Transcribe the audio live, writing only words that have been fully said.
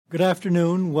Good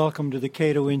afternoon. Welcome to the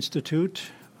Cato Institute.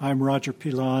 I'm Roger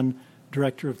Pilon,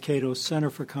 Director of Cato's Center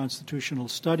for Constitutional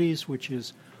Studies, which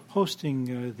is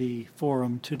hosting the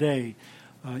forum today.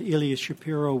 Ilya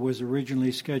Shapiro was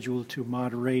originally scheduled to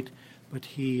moderate, but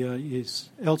he is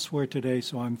elsewhere today,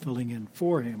 so I'm filling in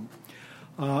for him.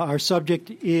 Our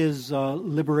subject is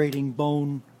liberating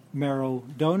bone marrow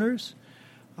donors.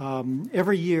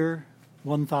 Every year,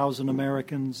 1,000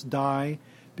 Americans die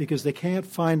because they can't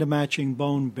find a matching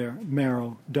bone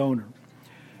marrow donor.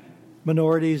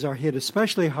 Minorities are hit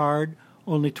especially hard.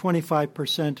 Only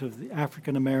 25% of the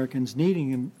African Americans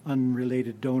needing an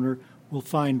unrelated donor will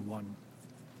find one.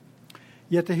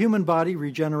 Yet the human body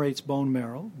regenerates bone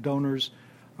marrow. Donors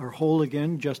are whole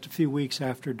again just a few weeks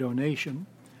after donation.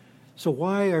 So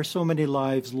why are so many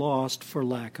lives lost for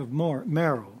lack of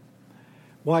marrow?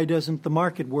 Why doesn't the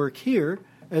market work here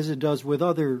as it does with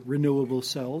other renewable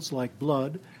cells like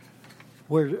blood,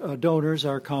 where donors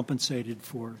are compensated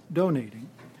for donating?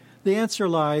 The answer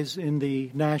lies in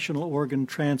the National Organ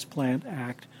Transplant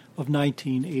Act of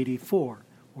 1984,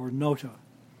 or NOTA,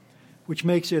 which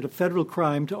makes it a federal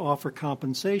crime to offer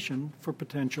compensation for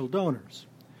potential donors.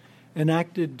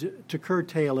 Enacted to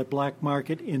curtail a black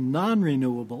market in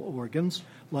non-renewable organs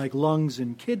like lungs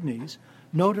and kidneys,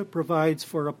 NOTA provides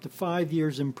for up to 5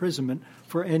 years imprisonment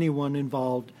for anyone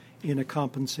involved in a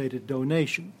compensated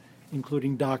donation,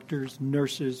 including doctors,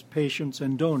 nurses, patients,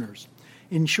 and donors.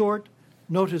 In short,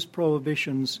 NOTA's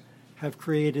prohibitions have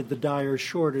created the dire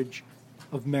shortage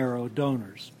of marrow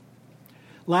donors.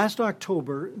 Last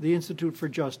October, the Institute for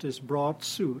Justice brought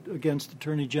suit against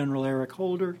Attorney General Eric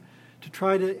Holder to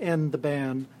try to end the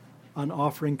ban on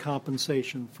offering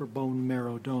compensation for bone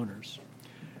marrow donors.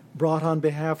 Brought on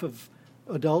behalf of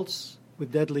adults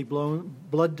with deadly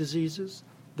blood diseases,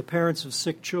 the parents of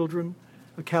sick children,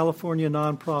 a California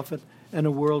nonprofit, and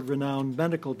a world-renowned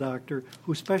medical doctor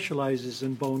who specializes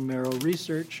in bone marrow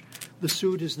research, the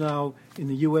suit is now in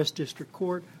the U.S. District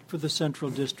Court for the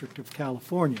Central District of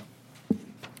California.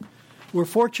 We're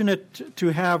fortunate to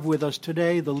have with us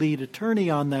today the lead attorney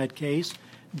on that case,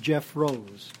 Jeff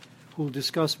Rose, who will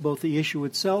discuss both the issue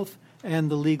itself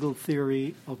and the legal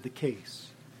theory of the case.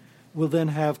 We'll then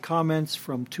have comments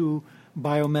from two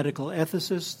biomedical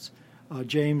ethicists,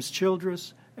 James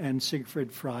Childress and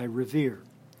Siegfried Frey Revere.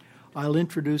 I'll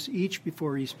introduce each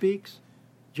before he speaks.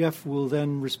 Jeff will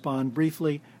then respond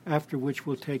briefly, after which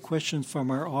we'll take questions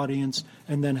from our audience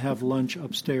and then have lunch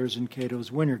upstairs in Cato's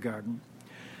Winter Garden.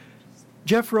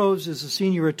 Jeff Rose is a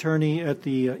senior attorney at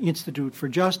the Institute for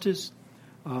Justice.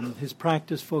 His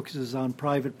practice focuses on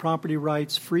private property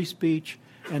rights, free speech,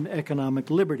 and economic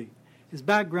liberty. His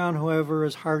background, however,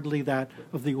 is hardly that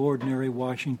of the ordinary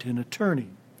Washington attorney.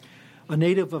 A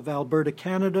native of Alberta,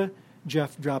 Canada,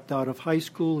 Jeff dropped out of high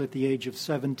school at the age of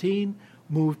 17,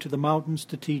 moved to the mountains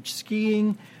to teach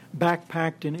skiing,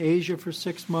 backpacked in Asia for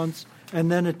 6 months,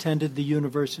 and then attended the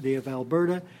University of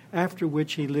Alberta, after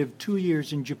which he lived 2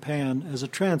 years in Japan as a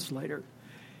translator.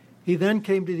 He then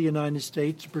came to the United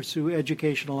States to pursue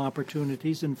educational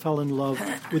opportunities and fell in love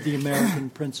with the American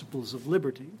principles of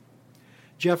liberty.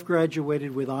 Jeff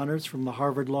graduated with honors from the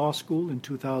Harvard Law School in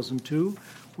 2002,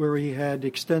 where he had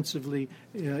extensively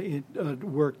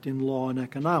worked in law and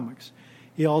economics.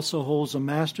 He also holds a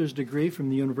master's degree from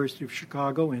the University of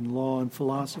Chicago in law and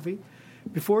philosophy.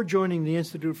 Before joining the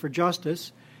Institute for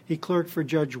Justice, he clerked for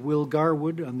Judge Will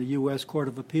Garwood on the U.S. Court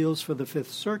of Appeals for the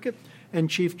Fifth Circuit and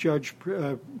Chief Judge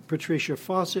Patricia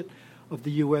Fawcett of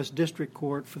the U.S. District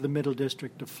Court for the Middle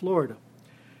District of Florida.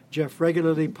 Jeff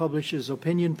regularly publishes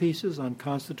opinion pieces on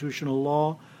constitutional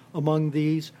law. Among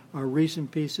these are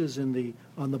recent pieces on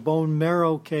the bone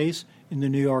marrow case in the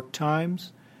New York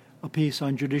Times, a piece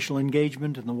on judicial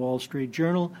engagement in the Wall Street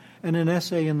Journal, and an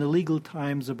essay in the Legal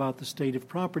Times about the state of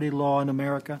property law in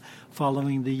America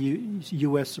following the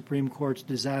U.S. Supreme Court's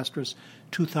disastrous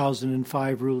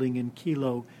 2005 ruling in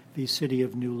Kelo v. City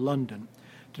of New London.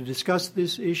 To discuss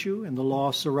this issue and the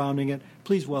law surrounding it,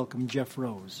 please welcome Jeff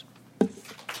Rose.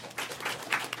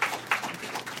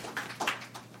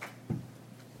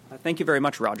 Thank you very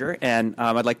much, Roger. And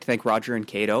I'd like to thank Roger and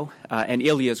Cato and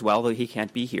Ilya as well, though he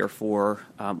can't be here, for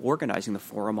organizing the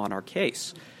forum on our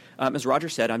case. As Roger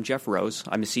said, I'm Jeff Rose.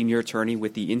 I'm a senior attorney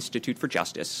with the Institute for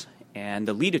Justice and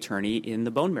the lead attorney in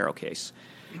the bone marrow case.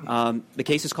 The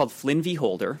case is called Flynn v.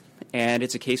 Holder, and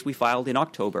it's a case we filed in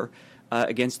October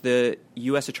against the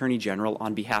U.S. Attorney General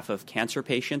on behalf of cancer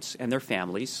patients and their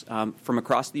families from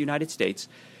across the United States.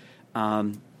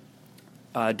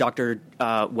 Dr.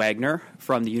 Wagner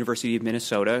from the University of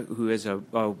Minnesota, who is a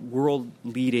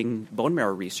world-leading bone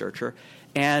marrow researcher,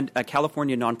 and a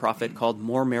California nonprofit called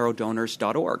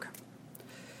moremarrowdonors.org.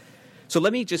 So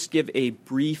let me just give a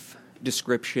brief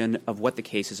description of what the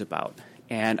case is about.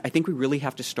 And I think we really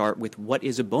have to start with what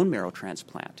is a bone marrow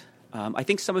transplant. I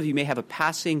think some of you may have a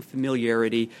passing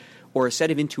familiarity or a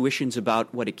set of intuitions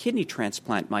about what a kidney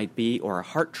transplant might be or a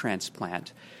heart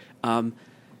transplant. And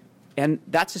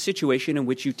that's a situation in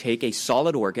which you take a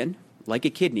solid organ, like a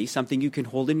kidney, something you can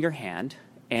hold in your hand,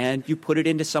 and you put it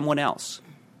into someone else.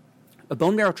 A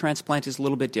bone marrow transplant is a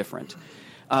little bit different.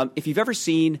 If you've ever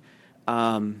seen,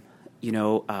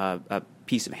 a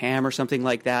piece of ham or something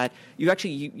like that,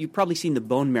 you've probably seen the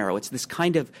bone marrow. It's this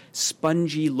kind of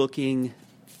spongy-looking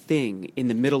thing in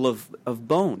the middle of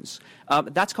bones.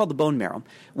 That's called the bone marrow.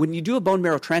 When you do a bone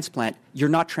marrow transplant, you're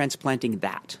not transplanting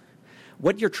that.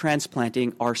 What you're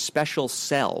transplanting are special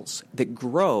cells that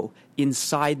grow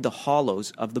inside the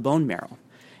hollows of the bone marrow.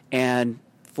 And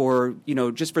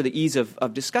just for the ease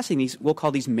of discussing these, we'll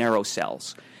call these marrow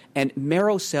cells. And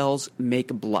marrow cells make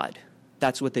blood.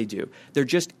 That's what they do. They're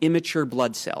just immature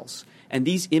blood cells. And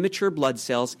these immature blood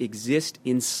cells exist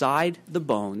inside the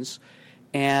bones,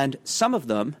 and some of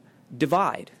them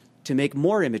divide to make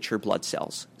more immature blood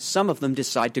cells. Some of them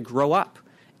decide to grow up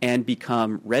and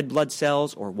become red blood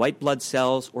cells or white blood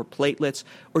cells or platelets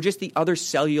or just the other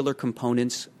cellular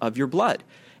components of your blood.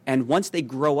 And once they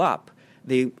grow up,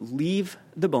 they leave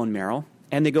the bone marrow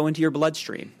and they go into your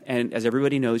bloodstream. And as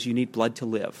everybody knows, you need blood to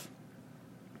live.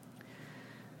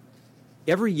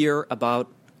 Every year,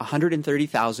 about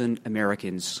 130,000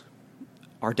 Americans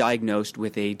are diagnosed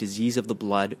with a disease of the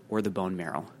blood or the bone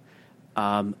marrow.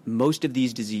 Most of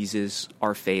these diseases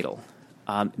are fatal.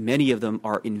 Many of them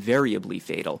are invariably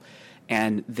fatal,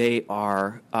 and they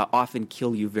are often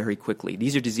kill you very quickly.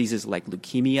 These are diseases like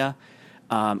leukemia.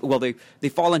 They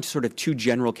fall into sort of two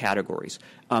general categories.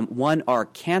 One are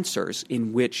cancers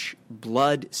in which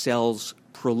blood cells,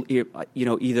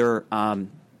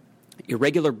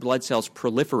 irregular blood cells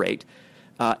proliferate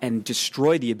and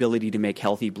destroy the ability to make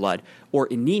healthy blood, or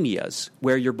anemias,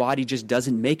 where your body just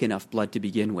doesn't make enough blood to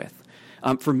begin with.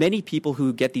 For many people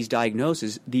who get these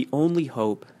diagnoses, the only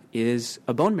hope is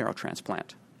a bone marrow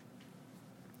transplant.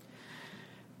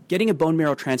 Getting a bone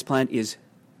marrow transplant is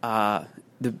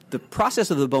the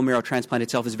process of the bone marrow transplant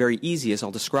itself is very easy, as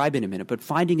I'll describe in a minute, but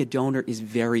finding a donor is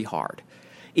very hard.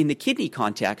 In the kidney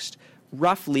context,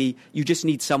 roughly, you just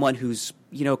need someone who's,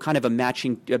 kind of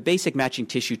a basic matching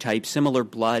tissue type, similar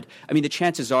blood. I mean, the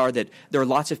chances are that there are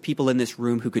lots of people in this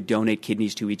room who could donate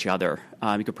kidneys to each other.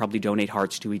 You could probably donate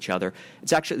hearts to each other.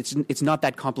 It's not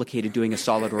that complicated doing a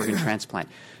solid organ transplant.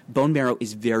 Bone marrow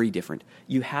is very different.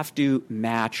 You have to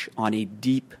match on a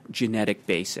deep genetic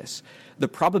basis. The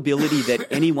probability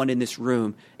that anyone in this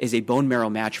room is a bone marrow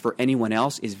match for anyone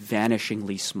else is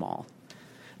vanishingly small.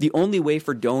 The only way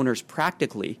for donors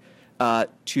practically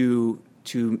to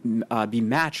be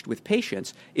matched with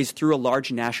patients is through a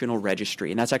large national registry.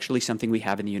 And that's actually something we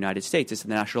have in the United States. It's the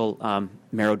National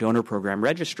Marrow Donor Program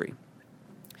Registry.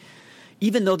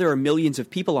 Even though there are millions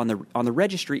of people on the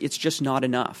registry, it's just not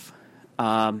enough.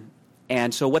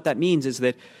 And so what that means is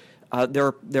that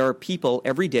there are people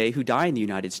every day who die in the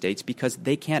United States because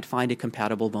they can't find a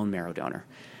compatible bone marrow donor.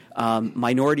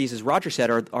 Minorities, as Roger said,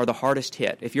 are the hardest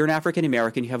hit. If you're an African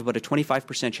American, you have about a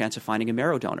 25% chance of finding a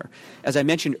marrow donor. As I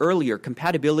mentioned earlier,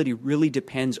 compatibility really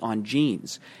depends on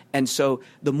genes. And so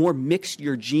the more mixed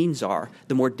your genes are,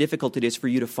 the more difficult it is for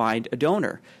you to find a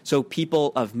donor. So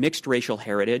people of mixed racial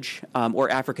heritage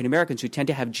or African Americans who tend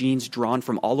to have genes drawn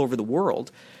from all over the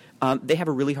world, they have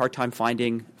a really hard time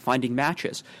finding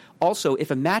matches. Also,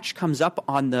 if a match comes up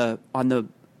on the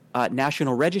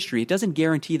national registry, it doesn't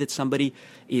guarantee that somebody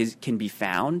can be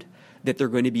found, that they're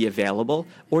going to be available,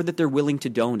 or that they're willing to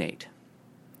donate.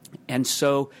 And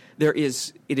so it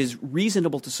is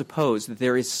reasonable to suppose that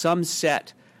there is some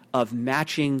set of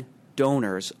matching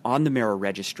donors on the marrow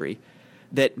registry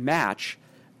that match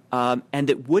and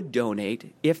that would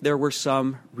donate if there were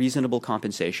some reasonable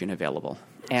compensation available.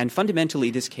 And fundamentally,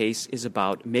 this case is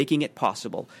about making it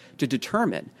possible to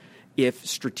determine if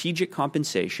strategic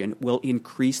compensation will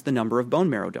increase the number of bone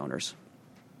marrow donors.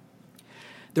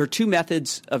 There are two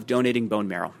methods of donating bone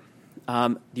marrow.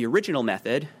 The original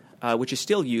method, which is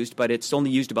still used, but it's only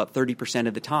used about 30%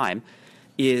 of the time,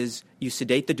 is you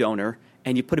sedate the donor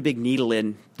and you put a big needle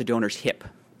in the donor's hip.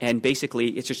 And basically,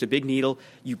 it's just a big needle.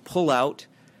 You pull out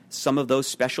some of those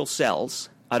special cells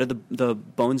out of the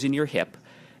bones in your hip,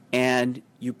 and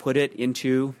you put it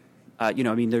into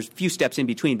there's a few steps in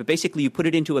between, but basically you put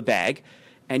it into a bag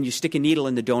and you stick a needle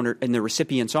in the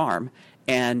recipient's arm,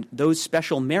 and those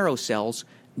special marrow cells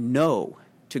know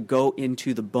to go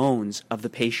into the bones of the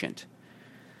patient.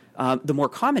 The more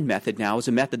common method now is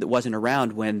a method that wasn't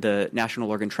around when the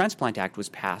National Organ Transplant Act was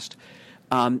passed.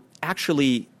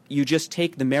 Actually, you just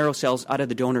take the marrow cells out of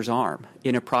the donor's arm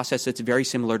in a process that's very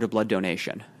similar to blood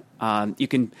donation.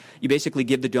 You basically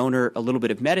give the donor a little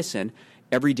bit of medicine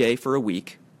every day for a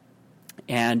week,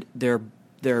 and their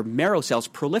marrow cells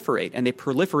proliferate, and they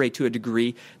proliferate to a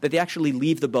degree that they actually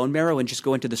leave the bone marrow and just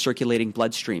go into the circulating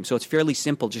bloodstream. So it's fairly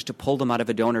simple just to pull them out of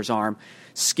a donor's arm,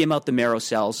 skim out the marrow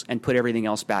cells, and put everything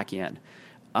else back in.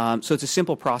 So it's a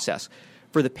simple process.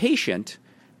 For the patient,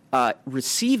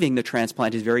 receiving the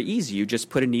transplant is very easy. You just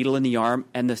put a needle in the arm,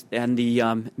 and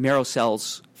the marrow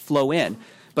cells flow in.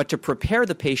 But to prepare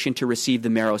the patient to receive the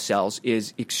marrow cells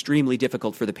is extremely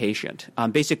difficult for the patient.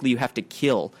 Basically, you have to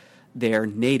kill their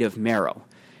native marrow,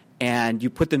 and you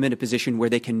put them in a position where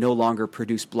they can no longer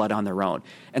produce blood on their own.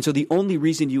 And so the only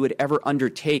reason you would ever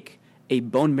undertake a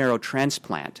bone marrow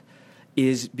transplant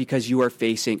is because you are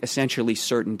facing essentially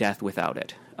certain death without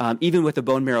it. Even with a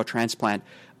bone marrow transplant,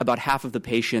 about half of the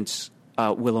patients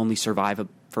will only survive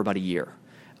for about a year.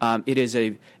 It is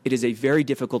a very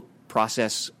difficult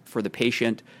process for the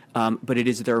patient, but it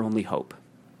is their only hope.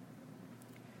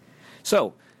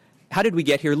 So, how did we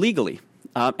get here legally?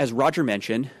 As Roger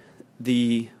mentioned,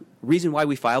 the reason why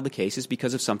we filed the case is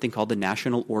because of something called the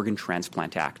National Organ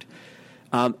Transplant Act.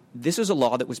 This is a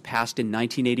law that was passed in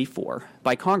 1984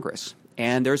 by Congress,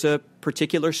 and there's a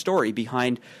particular story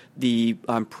behind the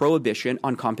prohibition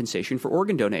on compensation for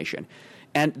organ donation.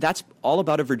 And that's all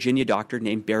about a Virginia doctor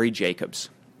named Barry Jacobs.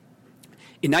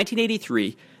 In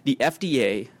 1983, the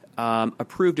FDA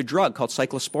approved a drug called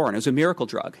cyclosporin. It was a miracle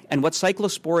drug. And what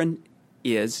cyclosporin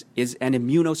is an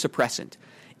immunosuppressant.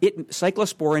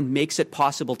 Cyclosporin makes it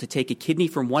possible to take a kidney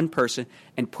from one person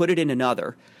and put it in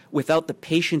another without the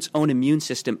patient's own immune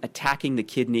system attacking the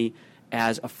kidney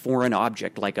as a foreign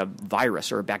object like a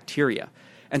virus or a bacteria.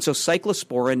 And so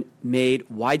cyclosporin made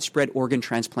widespread organ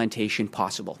transplantation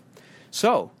possible.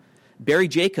 So Barry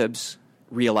Jacobs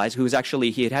realized,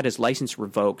 he had his license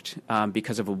revoked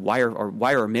because of a wire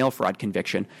or mail fraud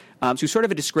conviction. So he's sort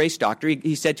of a disgraced doctor.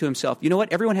 He said to himself, you know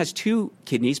what, everyone has two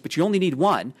kidneys, but you only need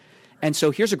one. And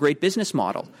so here's a great business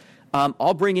model.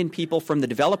 I'll bring in people from the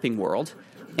developing world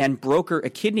and broker a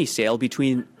kidney sale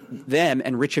between them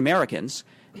and rich Americans,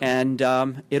 and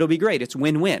it'll be great. It's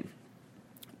win-win.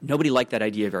 Nobody liked that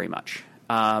idea very much.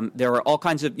 There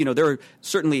are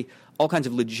certainly all kinds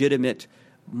of legitimate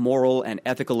moral and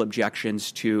ethical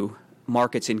objections to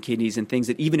markets in kidneys and things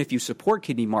that even if you support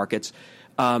kidney markets,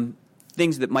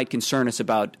 things that might concern us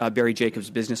about Barry Jacobs'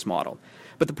 business model.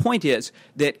 But the point is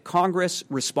that Congress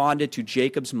responded to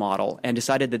Jacobs' model and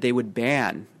decided that they would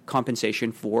ban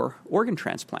compensation for organ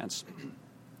transplants.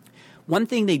 One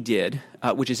thing they did,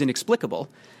 which is inexplicable,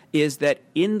 is that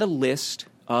in the list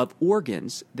of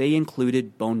organs, they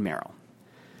included bone marrow.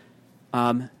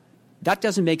 That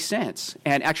doesn't make sense.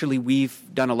 And actually, we've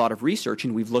done a lot of research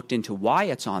and we've looked into why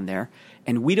it's on there,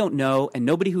 and we don't know, and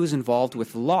nobody who is involved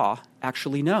with the law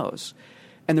actually knows.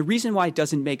 And the reason why it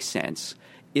doesn't make sense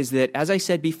is that, as I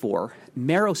said before,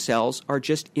 marrow cells are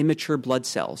just immature blood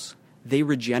cells. They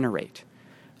regenerate.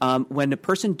 When a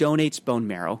person donates bone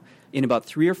marrow, in about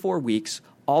 3 or 4 weeks,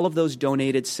 all of those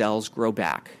donated cells grow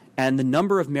back. And the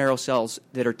number of marrow cells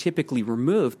that are typically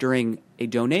removed during a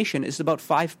donation is about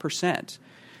 5%.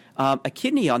 A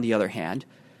kidney, on the other hand,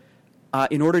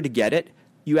 in order to get it,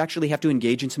 you actually have to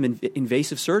engage in some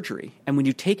invasive surgery. And when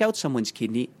you take out someone's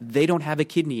kidney, they don't have a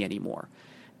kidney anymore.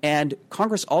 And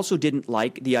Congress also didn't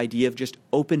like the idea of just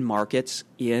open markets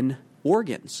in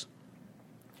organs.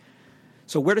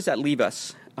 So where does that leave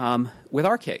us with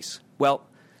our case? Well,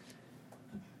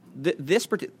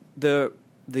 the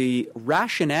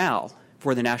rationale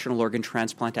for the National Organ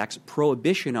Transplant Act's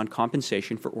prohibition on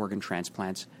compensation for organ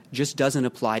transplants just doesn't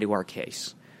apply to our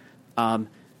case.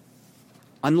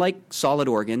 Unlike solid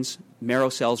organs, marrow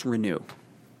cells renew.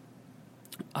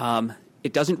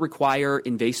 It doesn't require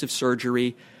invasive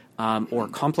surgery or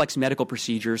complex medical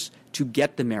procedures to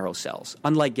get the marrow cells,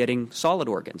 unlike getting solid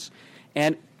organs.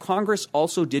 And Congress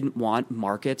also didn't want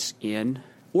markets in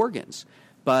organs.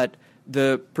 But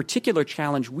the particular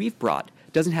challenge we've brought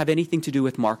doesn't have anything to do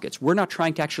with markets. We're not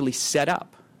trying to actually set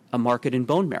up a market in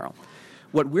bone marrow.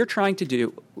 What we're trying to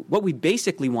do, what we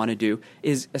basically want to do,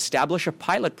 is establish a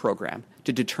pilot program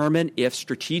to determine if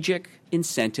strategic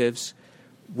incentives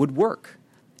would work.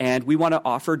 And we want to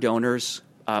offer donors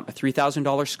a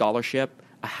 $3,000 scholarship,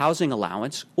 a housing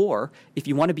allowance, or if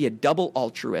you want to be a double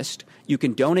altruist, you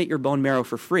can donate your bone marrow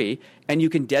for free, and you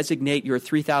can designate your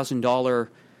 $3,000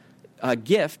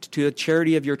 gift to a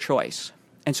charity of your choice.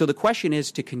 And so the question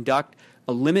is to conduct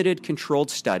a limited controlled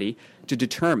study to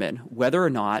determine whether or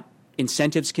not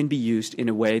incentives can be used in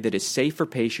a way that is safe for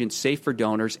patients, safe for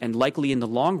donors, and likely in the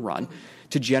long run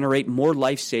to generate more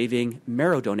life-saving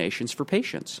marrow donations for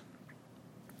patients.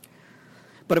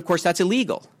 But of course, that's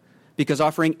illegal, because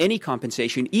offering any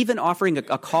compensation, even offering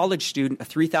a college student a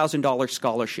 $3,000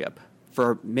 scholarship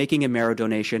for making a marrow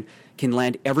donation, can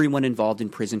land everyone involved in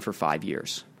prison for 5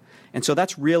 years. And so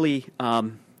that's really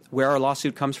where our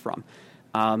lawsuit comes from.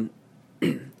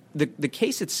 The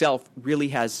case itself really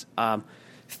has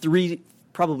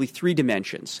probably three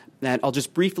dimensions, and I'll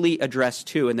just briefly address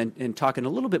two and talk in a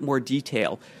little bit more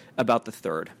detail about the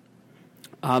third.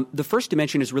 The first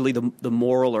dimension is really the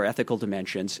moral or ethical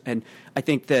dimensions, and I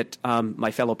think that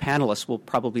my fellow panelists will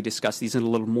probably discuss these in a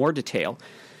little more detail.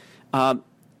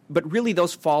 But really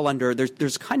those fall under,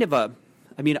 there's kind of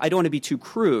I don't want to be too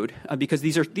crude because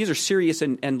these are serious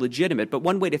and legitimate, but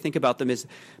one way to think about them is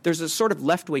there's a sort of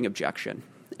left-wing objection,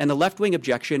 and the left-wing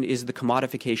objection is the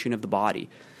commodification of the body.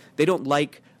 They don't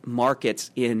like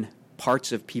markets in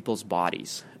parts of people's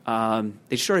bodies.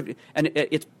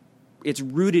 It's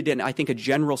rooted in, I think, a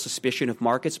general suspicion of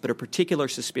markets, but a particular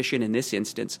suspicion in this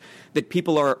instance that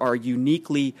people are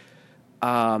uniquely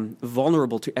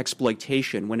vulnerable to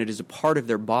exploitation when it is a part of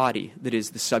their body that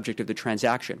is the subject of the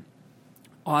transaction.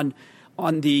 On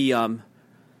the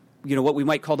what we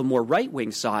might call the more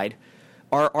right-wing side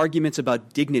are arguments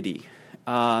about dignity,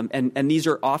 and these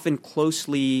are often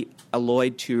closely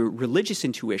alloyed to religious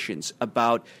intuitions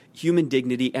about human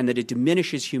dignity, and that it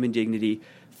diminishes human dignity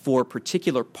for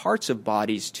particular parts of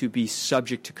bodies to be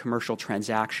subject to commercial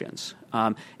transactions,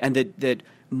 and that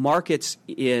markets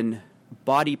in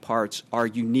body parts are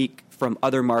unique from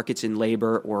other markets in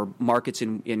labor or markets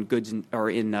in goods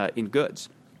in goods.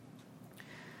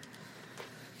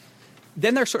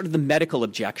 Then there's sort of the medical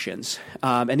objections,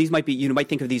 and these might be, you might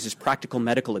think of these as practical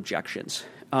medical objections.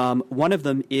 One of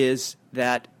them is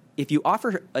that if you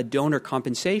offer a donor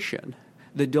compensation,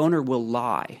 the donor will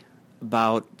lie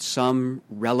about some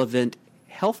relevant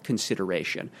health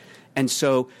consideration. And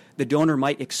so the donor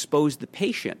might expose the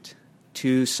patient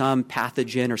to some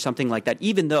pathogen or something like that,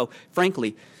 even though,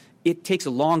 frankly, it takes a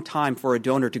long time for a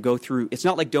donor to go through. It's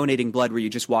not like donating blood where you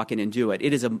just walk in and do it.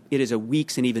 It is a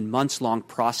weeks and even months-long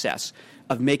process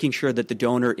of making sure that the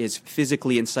donor is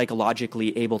physically and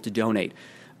psychologically able to donate.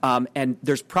 And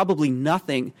there's probably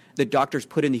nothing that doctors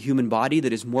put in the human body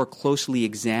that is more closely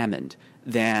examined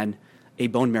than a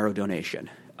bone marrow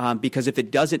donation. Because if it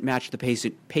doesn't match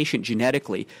the patient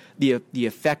genetically, the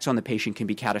effects on the patient can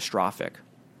be catastrophic.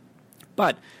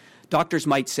 But doctors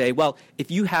might say, well, if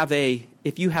you have an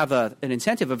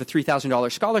incentive of a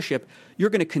 $3,000 scholarship, you're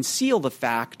going to conceal the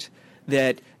fact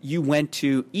that you went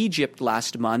to Egypt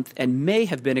last month and may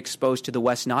have been exposed to the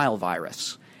West Nile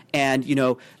virus. And,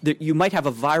 you might have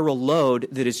a viral load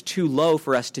that is too low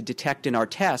for us to detect in our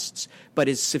tests, but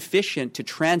is sufficient to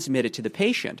transmit it to the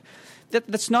patient.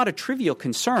 That's not a trivial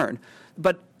concern,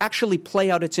 but actually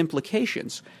play out its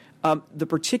implications. The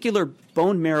particular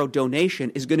bone marrow donation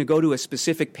is going to go to a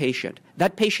specific patient.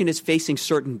 That patient is facing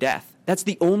certain death. That's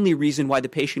the only reason why the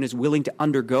patient is willing to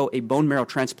undergo a bone marrow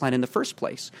transplant in the first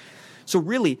place. So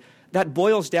really, that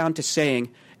boils down to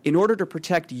saying, in order to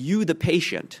protect you, the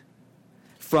patient,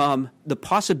 from the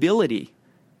possibility,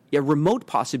 a remote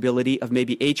possibility of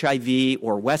maybe HIV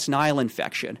or West Nile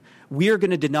infection, we are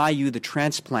going to deny you the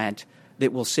transplant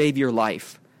that will save your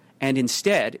life. And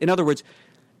instead, in other words,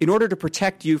 in order to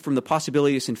protect you from the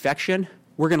possibility of this infection,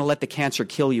 we're going to let the cancer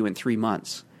kill you in 3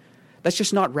 months. That's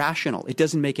just not rational. It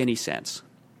doesn't make any sense.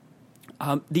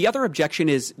 The other objection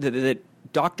is that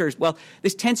doctors, well,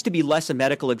 this tends to be less a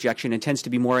medical objection and tends to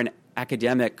be more an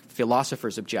academic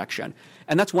philosopher's objection,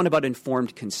 and that's one about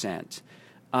informed consent.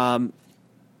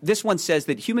 This one says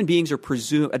that human beings are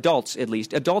presumed, adults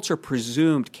are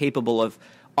presumed capable of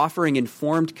offering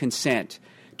informed consent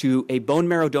to a bone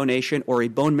marrow donation or a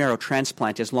bone marrow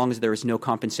transplant as long as there is no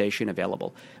compensation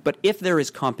available. But if there is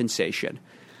compensation,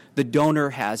 the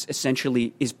donor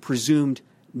is presumed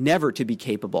never to be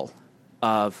capable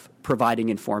of providing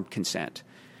informed consent.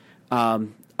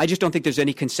 I just don't think there's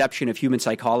any conception of human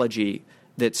psychology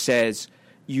that says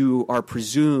you are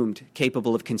presumed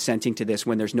capable of consenting to this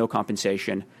when there's no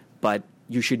compensation, but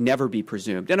you should never be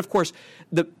presumed. And of course,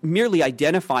 merely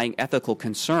identifying ethical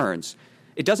concerns,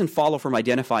 it doesn't follow from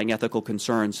identifying ethical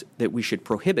concerns that we should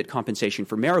prohibit compensation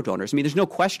for marrow donors. I mean, there's no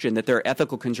question that there are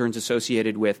ethical concerns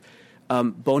associated with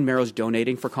bone marrows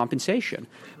donating for compensation.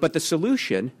 But the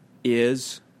solution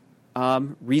is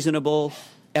reasonable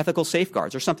ethical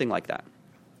safeguards or something like that.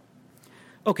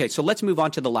 Okay, so let's move on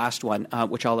to the last one,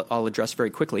 which I'll address very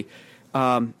quickly,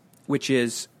 which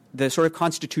is the sort of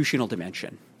constitutional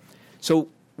dimension. So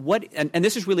and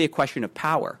this is really a question of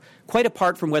power, quite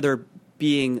apart from whether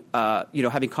being,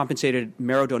 having compensated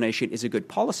marrow donation is a good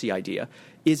policy idea.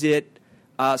 Is it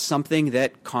something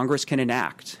that Congress can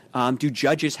enact? Do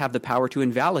judges have the power to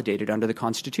invalidate it under the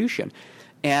Constitution?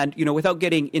 And, without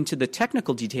getting into the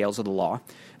technical details of the law,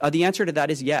 the answer to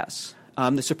that is yes.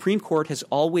 The Supreme Court has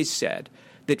always said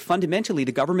that fundamentally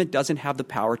the government doesn't have the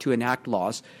power to enact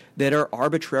laws that are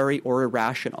arbitrary or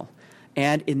irrational.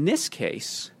 And in this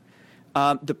case,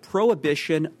 the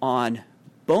prohibition on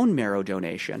bone marrow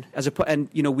donation,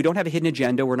 we don't have a hidden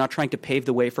agenda. We're not trying to pave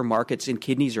the way for markets in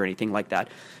kidneys or anything like that.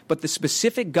 But the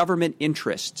specific government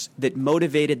interests that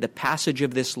motivated the passage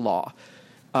of this law,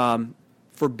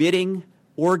 forbidding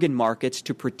organ markets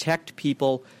to protect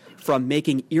people from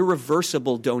making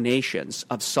irreversible donations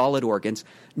of solid organs,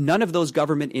 none of those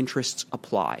government interests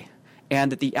apply.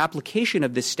 And that the application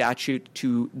of this statute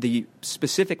to the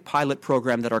specific pilot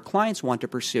program that our clients want to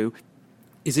pursue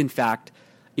is, in fact,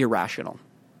 irrational.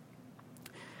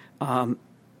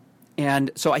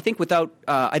 And so I think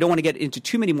I don't want to get into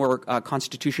too many more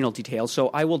constitutional details, so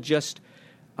I will just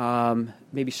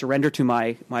maybe surrender to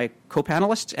my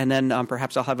co-panelists, and then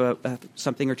perhaps I'll have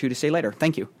something or two to say later.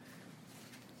 Thank you.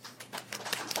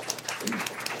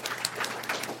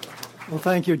 Well,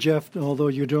 thank you, Jeff, although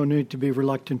you don't need to be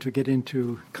reluctant to get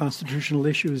into constitutional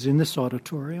issues in this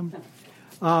auditorium.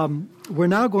 We're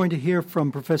now going to hear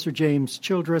from Professor James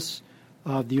Childress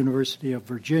of the University of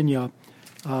Virginia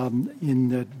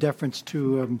in deference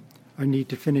to our need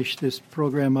to finish this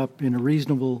program up in a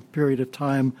reasonable period of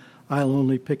time. I'll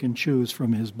only pick and choose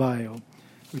from his bio,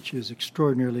 which is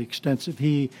extraordinarily extensive.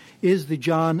 He is the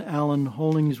John Allen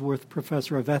Hollingsworth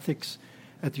Professor of Ethics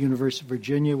at the University of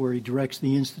Virginia, where he directs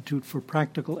the Institute for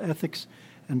Practical Ethics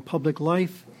and Public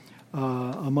Life.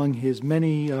 Among his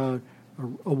many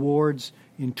awards,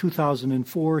 in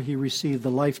 2004, he received the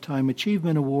Lifetime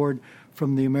Achievement Award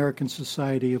from the American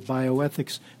Society of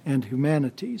Bioethics and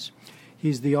Humanities.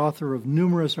 He's the author of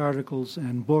numerous articles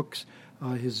and books.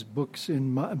 His books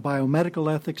in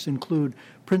biomedical ethics include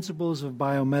Principles of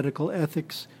Biomedical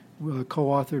Ethics,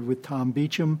 co-authored with Tom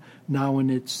Beecham, now in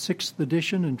its 6th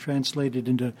edition and translated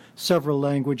into several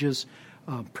languages.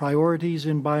 Priorities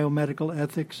in Biomedical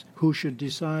Ethics, Who Should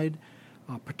Decide,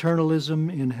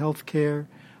 Paternalism in Healthcare,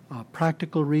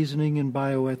 Practical Reasoning in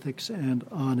Bioethics, and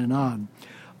on and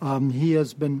on. He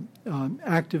has been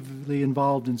actively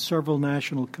involved in several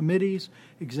national committees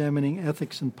examining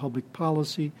ethics and public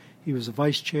policy. He was a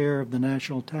vice chair of the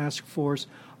National Task Force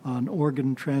on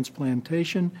Organ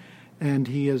Transplantation, and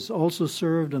he has also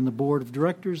served on the board of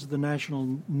directors of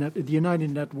the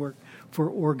United Network for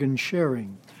Organ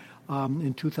Sharing.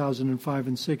 In 2005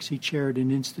 and 6, he chaired an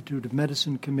Institute of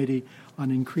Medicine committee on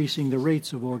increasing the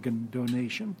rates of organ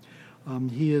donation.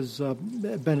 He has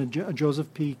been a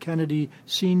Joseph P. Kennedy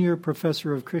Senior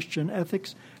Professor of Christian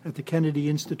Ethics at the Kennedy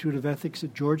Institute of Ethics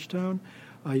at Georgetown.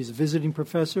 He's a visiting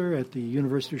professor at the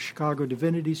University of Chicago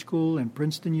Divinity School and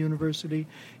Princeton University.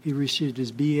 He received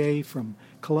his B.A. from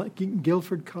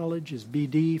Guilford College, his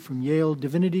B.D. from Yale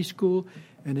Divinity School,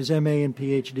 and his M.A. and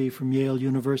Ph.D. from Yale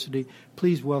University.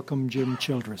 Please welcome Jim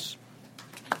Childress.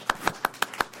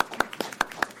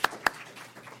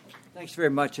 Thanks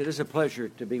very much. It is a pleasure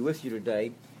to be with you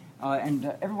today.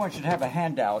 And everyone should have a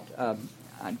handout.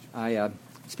 I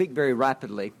speak very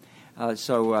rapidly,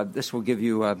 so this will give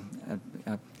you a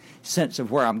sense of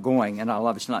where I'm going, and I'll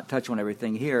obviously not touch on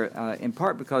everything here, in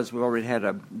part because we've already had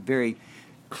a very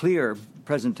clear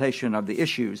presentation of the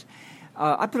issues.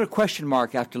 I put a question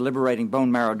mark after liberating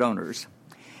bone marrow donors,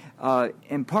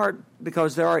 in part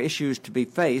because there are issues to be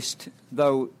faced,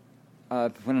 though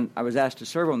when I was asked to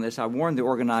serve on this, I warned the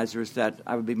organizers that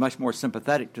I would be much more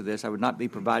sympathetic to this. I would not be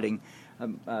providing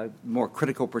a more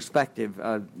critical perspective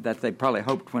that they probably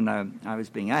hoped when I was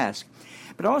being asked.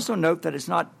 But also note that it's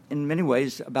not in many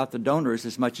ways about the donors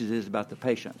as much as it is about the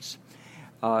patients.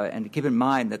 And to keep in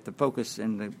mind that the focus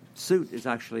in the suit is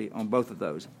actually on both of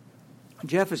those.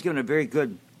 Jeff has given a very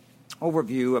good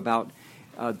overview about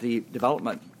the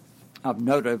development of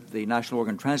NOTA, the National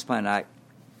Organ Transplant Act.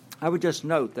 I would just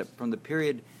note that from the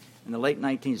period in the late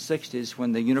 1960s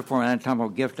when the Uniform Anatomical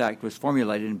Gift Act was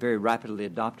formulated and very rapidly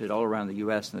adopted all around the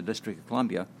U.S. and the District of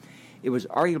Columbia, it was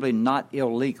arguably not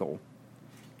illegal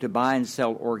to buy and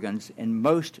sell organs in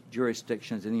most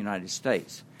jurisdictions in the United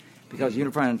States, because the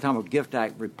Uniform Anatomical Gift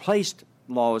Act replaced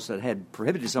laws that had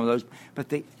prohibited some of those, but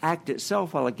the Act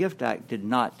itself, while a gift act, did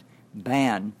not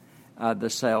ban the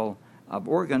sale of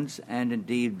organs, and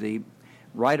indeed the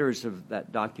writers of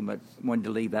that document wanted to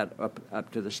leave that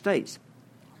up to the states.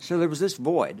 So there was this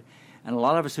void, and a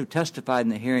lot of us who testified in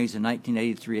the hearings in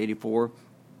 1983-84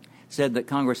 said that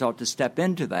Congress ought to step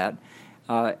into that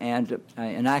and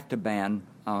enact a ban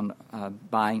on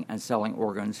buying and selling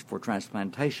organs for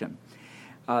transplantation.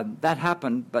 That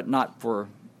happened, but not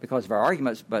because of our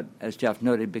arguments, but as Jeff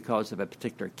noted, because of a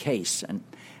particular case and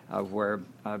where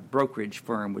a brokerage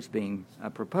firm was being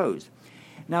proposed.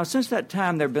 Now, since that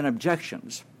time, there have been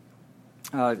objections,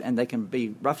 and they can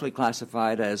be roughly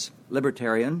classified as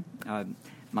libertarian,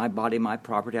 my body, my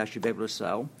property, I should be able to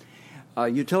sell.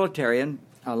 Utilitarian,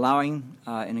 allowing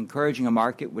and encouraging a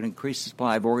market would increase the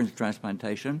supply of organs for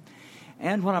transplantation.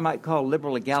 And what I might call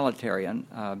liberal egalitarian,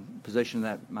 position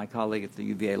that my colleague at the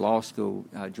UVA Law School,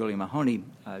 Julia Mahoney,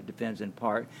 defends in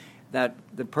part, that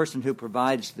the person who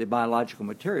provides the biological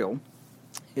material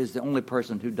is the only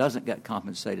person who doesn't get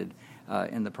compensated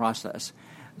in the process.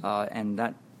 And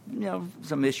that,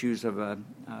 some issues of a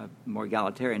more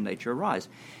egalitarian nature arise.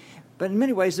 But in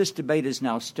many ways, this debate is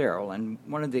now sterile. And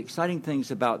one of the exciting things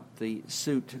about the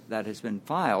suit that has been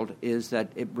filed is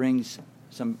that it brings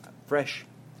some fresh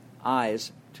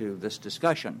eyes to this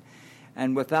discussion.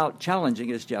 And without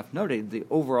challenging, as Jeff noted, the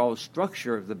overall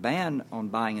structure of the ban on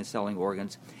buying and selling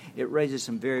organs, it raises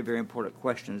some very, very important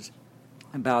questions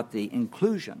about the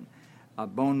inclusion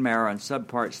of bone marrow and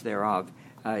subparts thereof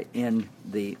in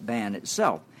the ban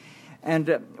itself.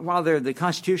 And while there are the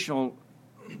constitutional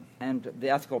and the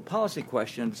ethical policy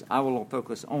questions, I will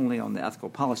focus only on the ethical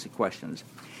policy questions.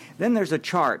 Then there's a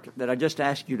chart that I just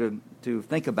ask you to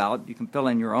think about. You can fill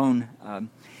in your own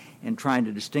in trying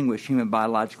to distinguish human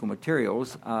biological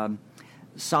materials.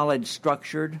 Solid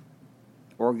structured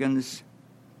organs,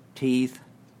 teeth,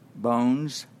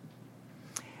 bones.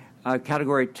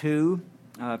 Category 2,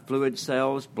 fluid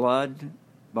cells, blood,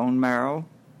 bone marrow.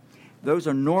 Those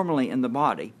are normally in the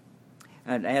body.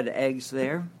 And add eggs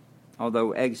there,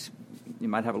 although eggs, you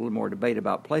might have a little more debate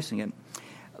about placing it.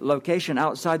 Location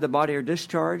outside the body or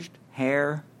discharged,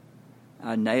 hair,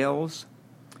 nails.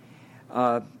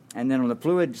 And then on the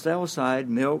fluid cell side,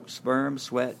 milk, sperm,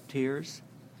 sweat, tears.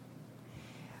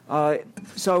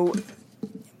 So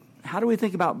how do we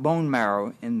think about bone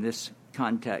marrow in this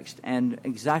context, and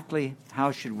exactly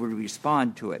how should we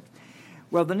respond to it?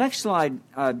 Well, the next slide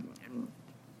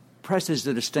presses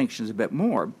the distinctions a bit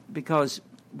more, because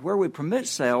where we permit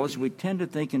sales, we tend to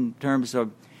think in terms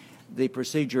of the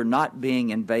procedure not being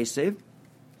invasive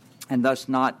and thus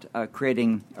not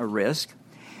creating a risk.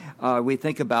 We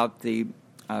think about the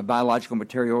biological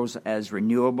materials as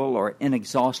renewable or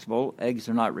inexhaustible. Eggs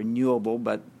are not renewable,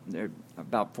 but there are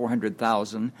about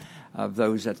 400,000 of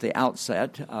those at the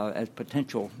outset as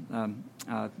potential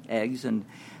eggs. And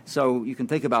so you can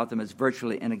think about them as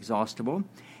virtually inexhaustible.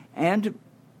 And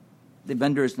the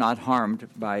vendor is not harmed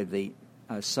by the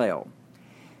sale.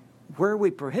 Where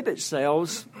we prohibit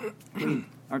sales, we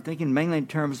are thinking mainly in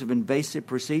terms of invasive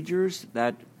procedures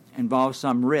that involve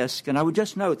some risk. And I would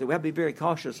just note that we have to be very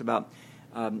cautious about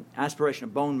aspiration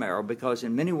of bone marrow, because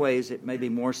in many ways it may be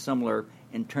more similar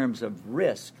in terms of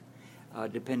risk,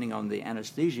 depending on the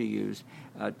anesthesia used,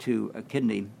 to a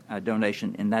kidney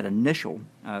donation in that initial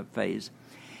phase.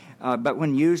 But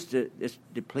when used, it's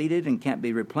depleted and can't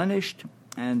be replenished,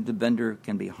 and the vendor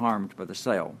can be harmed by the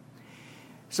sale.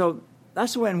 So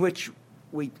that's the way in which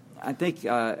we, I think,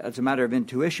 as a matter of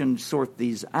intuition, sort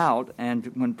these out, and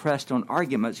when pressed on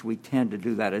arguments, we tend to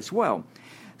do that as well.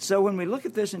 So when we look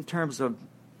at this in terms of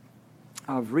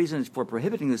reasons for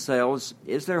prohibiting the sales,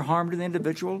 is there harm to the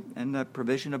individual in the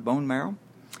provision of bone marrow?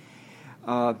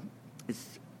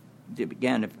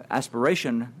 Again, if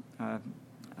aspiration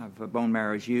of bone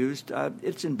marrow is used,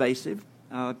 it's invasive,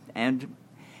 but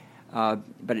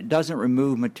it doesn't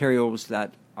remove materials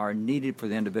that are needed for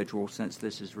the individual, since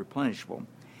this is replenishable.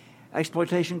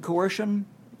 Exploitation coercion,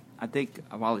 I think,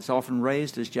 while it's often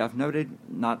raised, as Jeff noted,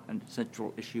 not a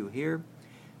central issue here.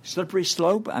 Slippery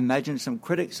slope, I imagine some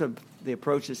critics of the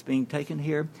approach that's being taken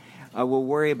here will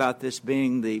worry about this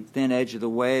being the thin edge of the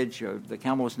wedge, or the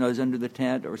camel's nose under the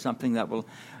tent, or something that will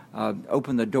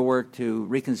open the door to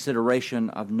reconsideration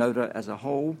of NOTA as a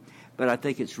whole. But I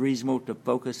think it's reasonable to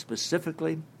focus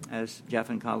specifically, as Jeff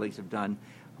and colleagues have done,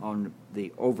 on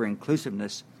the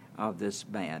over-inclusiveness of this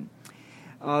ban.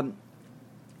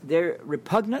 Their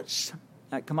repugnance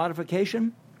at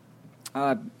commodification.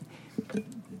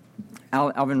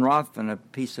 Alvin Roth, in a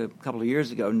piece a couple of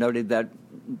years ago, noted that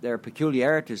there are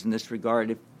peculiarities in this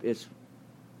regard. If it's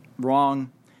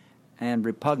wrong and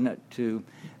repugnant to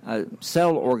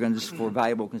sell organs for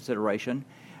valuable consideration,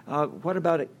 what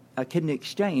about a kidney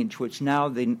exchange, which now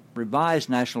the revised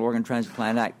National Organ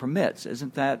Transplant Act permits?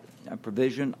 Isn't that a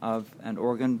provision of an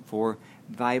organ for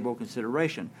valuable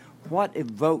consideration? What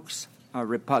evokes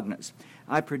repugnance?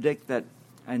 I predict that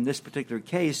in this particular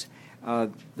case,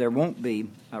 there won't be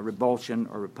revulsion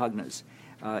or repugnance.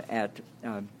 at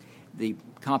the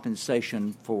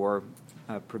compensation for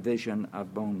provision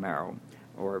of bone marrow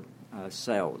or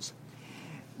cells.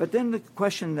 But then the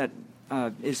question that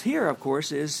is here, of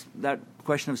course, is that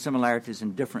question of similarities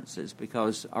and differences,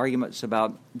 because arguments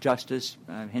about justice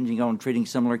hinging on treating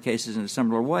similar cases in a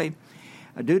similar way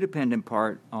do depend in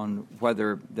part on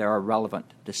whether there are relevant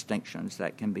distinctions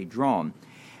that can be drawn.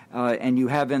 And you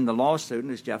have in the lawsuit,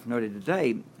 and as Jeff noted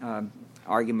today,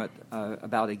 argument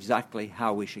about exactly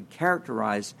how we should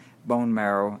characterize bone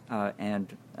marrow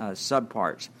and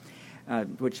subparts,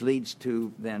 which leads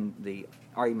to then the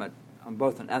argument on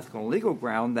both an ethical and legal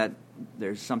ground that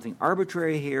there's something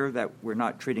arbitrary here, that we're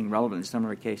not treating relevant and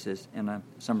similar cases in a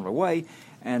similar way,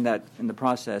 and that in the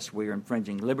process we are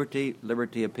infringing liberty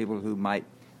of people who might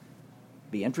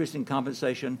be interested in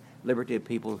compensation, liberty of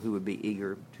people who would be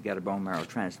eager to get a bone marrow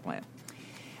transplant.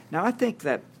 Now, I think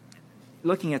that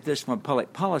looking at this from a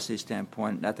public policy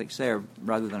standpoint, ethics there,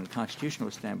 rather than a constitutional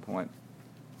standpoint,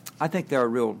 I think there are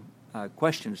real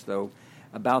questions, though,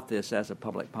 about this as a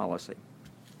public policy.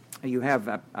 You have,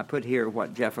 I put here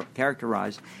what Jeff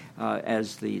characterized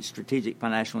as the strategic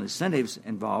financial incentives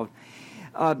involved,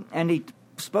 and he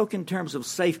spoke in terms of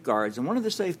safeguards. And one of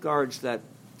the safeguards that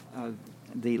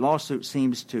the lawsuit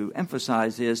seems to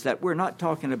emphasize is that we're not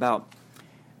talking about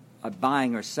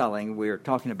buying or selling. We're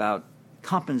talking about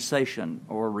compensation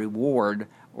or reward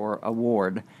or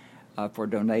award for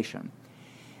donation.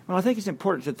 Well, I think it's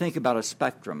important to think about a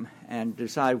spectrum and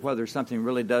decide whether something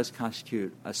really does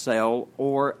constitute a sale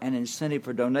or an incentive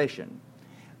for donation.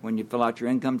 When you fill out your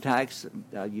income tax,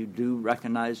 you do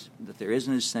recognize that there is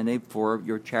an incentive for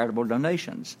your charitable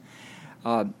donations.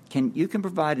 You can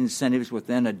provide incentives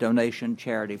within a donation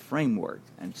charity framework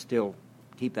and still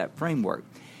keep that framework.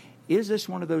 Is this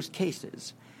one of those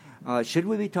cases? Should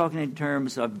we be talking in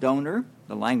terms of donor,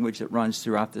 the language that runs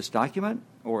throughout this document,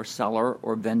 or seller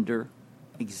or vendor?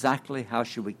 Exactly how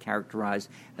should we characterize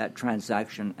that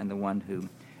transaction and the one who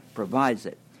provides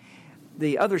it?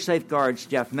 The other safeguards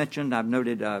Jeff mentioned, I've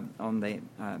noted on the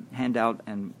handout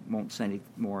and won't say any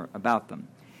more about them.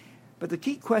 But the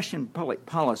key question in public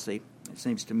policy, it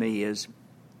seems to me, is,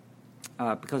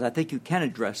 because I think you can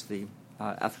address the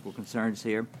ethical concerns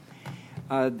here,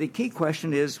 the key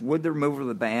question is, would the removal of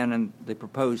the ban and the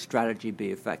proposed strategy be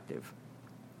effective?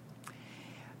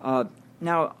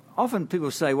 Now, often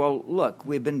people say, well, look,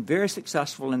 we've been very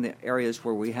successful in the areas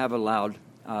where we have allowed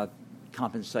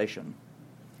compensation.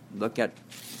 Look at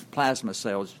plasma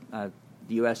sales. The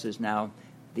U.S. is now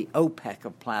the OPEC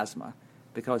of plasma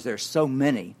because there are so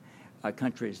many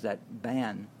countries that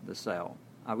ban the sale.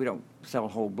 We don't sell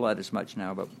whole blood as much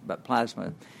now, but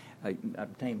plasma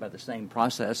obtained by the same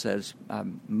process as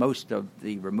most of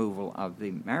the removal of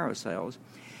the marrow cells.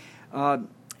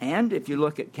 And if you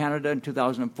look at Canada in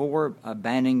 2004,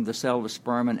 banning the sale of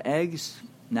sperm and eggs,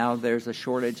 now there's a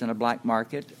shortage in a black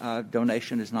market.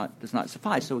 Donation does not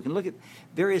suffice. So we can look at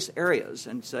various areas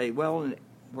and say, well,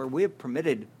 where we have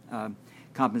permitted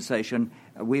compensation,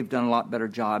 we've done a lot better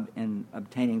job in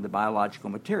obtaining the biological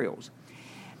materials.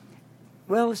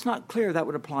 Well, it's not clear that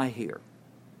would apply here.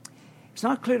 It's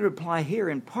not clear to apply here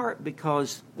in part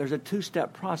because there's a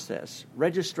two-step process: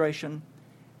 registration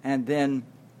and then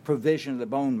provision of the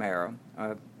bone marrow,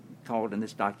 called in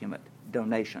this document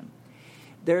donation.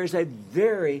 There is a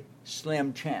very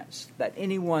slim chance that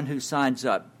anyone who signs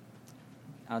up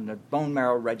on the bone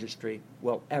marrow registry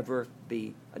will ever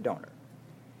be a donor.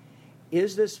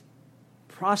 Is this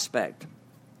prospect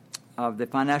of the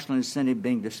financial incentive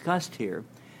being discussed here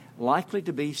likely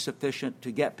to be sufficient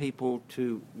to get people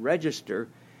to register,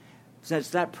 since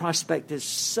that prospect is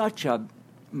such a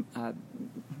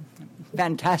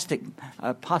fantastic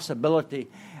possibility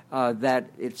that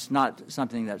it's not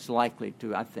something that's likely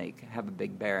to, I think, have a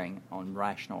big bearing on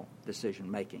rational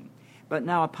decision-making. But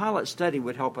now a pilot study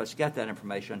would help us get that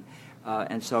information,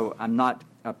 and so I'm not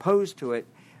opposed to it.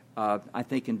 I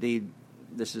think, indeed,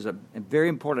 this is a very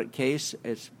important case.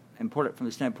 It's important from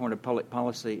the standpoint of public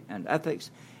policy and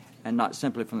ethics, and not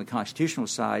simply from the constitutional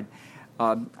side.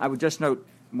 I would just note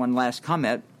one last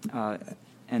comment,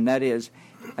 and that is,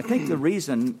 I think the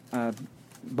reason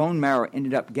bone marrow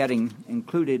ended up getting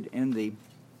included in the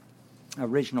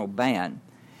original ban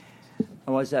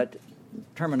was that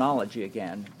terminology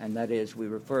again, and that is we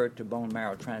refer to bone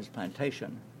marrow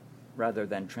transplantation rather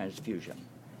than transfusion.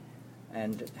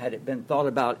 And had it been thought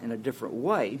about in a different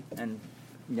way, and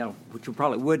which we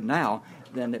probably would now,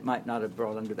 then it might not have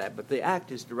brought under that. But the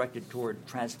act is directed toward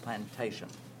transplantation.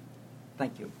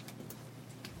 Thank you.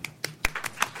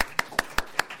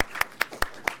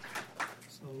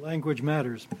 So language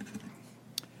matters.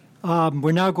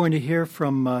 We're now going to hear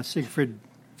from Siegfried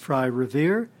Frey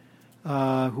Revere,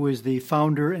 who is the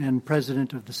founder and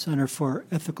president of the Center for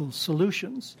Ethical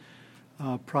Solutions.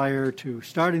 Prior to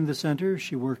starting the center,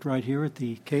 she worked right here at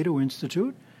the Cato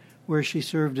Institute, where she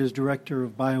served as director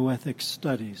of bioethics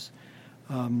studies.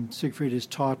 Sigrid has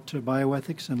taught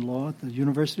bioethics and law at the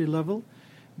university level,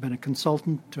 been a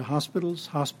consultant to hospitals,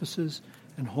 hospices,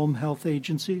 and home health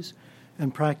agencies,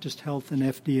 and practiced health and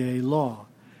FDA law.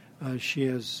 She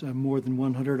has more than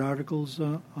 100 articles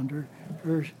under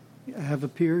her have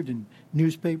appeared in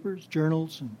newspapers,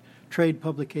 journals, and trade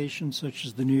publications such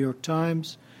as the New York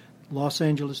Times, Los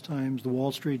Angeles Times, the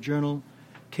Wall Street Journal,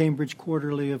 Cambridge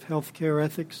Quarterly of Healthcare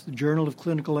Ethics, the Journal of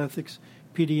Clinical Ethics,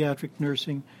 Pediatric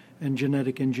Nursing, and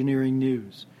Genetic Engineering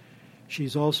News.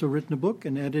 She's also written a book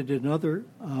and edited another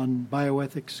on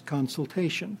bioethics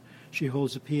consultation. She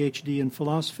holds a PhD in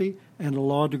philosophy and a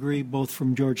law degree, both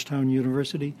from Georgetown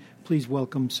University. Please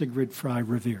welcome Sigrid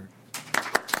Frey-Revere.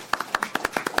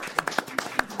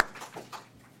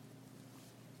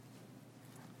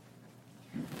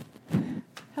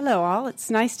 Hello, all.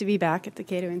 It's nice to be back at the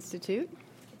Cato Institute.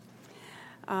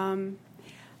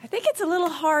 I think it's a little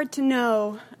hard to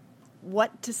know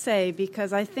what to say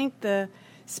because I think the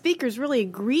speakers really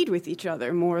agreed with each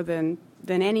other more than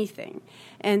anything.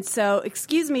 And so,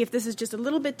 excuse me if this is just a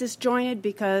little bit disjointed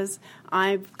because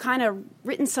I've kind of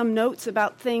written some notes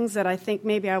about things that I think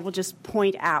maybe I will just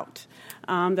point out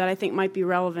that I think might be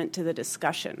relevant to the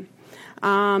discussion.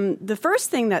 The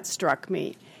first thing that struck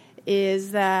me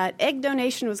is that egg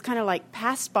donation was kind of like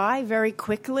passed by very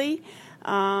quickly.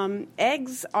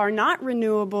 Eggs are not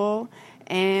renewable,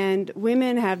 and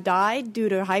women have died due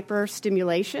to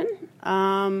hyperstimulation.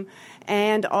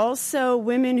 And also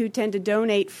women who tend to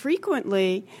donate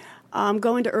frequently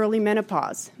go into early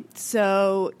menopause.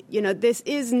 So, this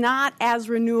is not as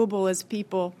renewable as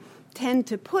people tend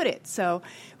to put it. So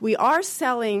we are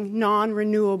selling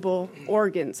non-renewable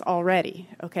organs already.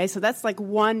 Okay, so that's like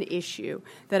one issue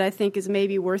that I think is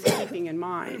maybe worth keeping in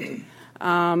mind.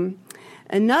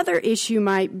 Another issue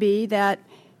might be that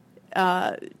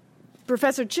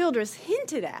Professor Childress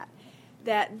hinted at,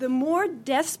 that the more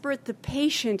desperate the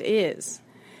patient is,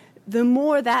 the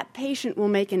more that patient will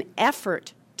make an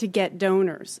effort to get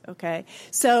donors, okay?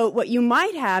 So what you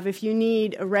might have if you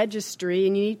need a registry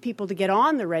and you need people to get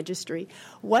on the registry,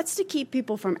 what's to keep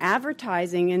people from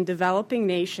advertising in developing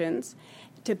nations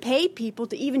to pay people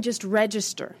to even just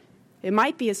register? It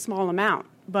might be a small amount,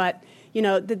 but,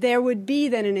 that there would be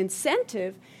then an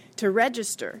incentive to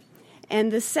register.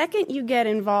 And the second you get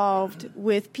involved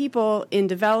with people in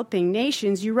developing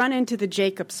nations, you run into the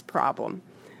Jacobs problem.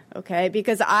 Okay,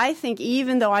 because I think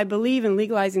even though I believe in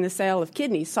legalizing the sale of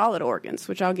kidneys, solid organs,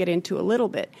 which I'll get into a little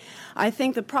bit, I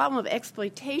think the problem of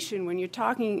exploitation when you're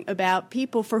talking about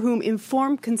people for whom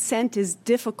informed consent is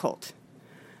difficult.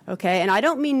 Okay, and I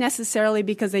don't mean necessarily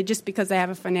because they have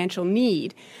a financial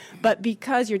need, but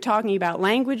because you're talking about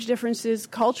language differences,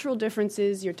 cultural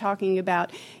differences, you're talking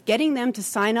about getting them to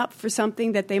sign up for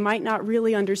something that they might not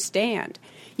really understand.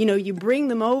 You bring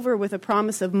them over with a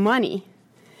promise of money,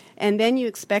 and then you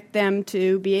expect them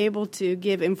to be able to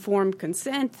give informed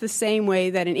consent the same way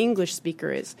that an English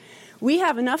speaker is. We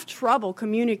have enough trouble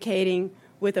communicating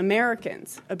with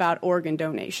Americans about organ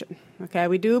donation. Okay,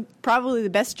 we do probably the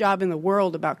best job in the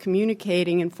world about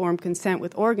communicating informed consent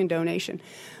with organ donation.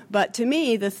 But to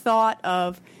me, the thought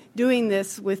of doing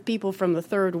this with people from the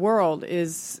third world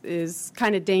is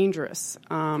kind of dangerous.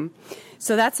 So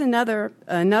that's another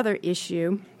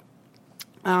issue.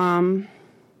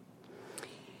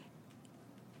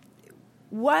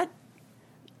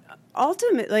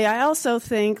 Ultimately, I also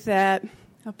think that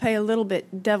I'll play a little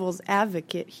bit devil's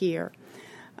advocate here.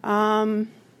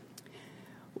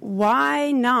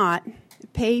 Why not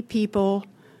pay people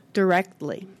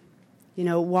directly?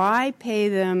 Why pay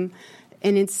them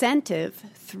an incentive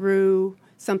through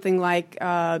something like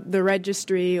the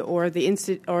registry or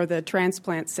the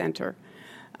transplant center?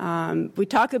 You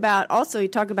talk about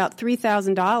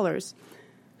 $3,000.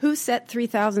 Who set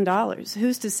 $3,000?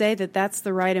 Who's to say that that's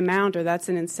the right amount or that's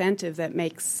an incentive that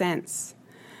makes sense?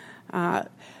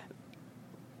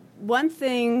 One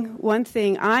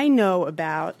thing I know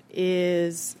about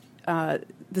is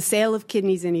the sale of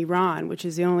kidneys in Iran, which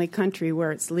is the only country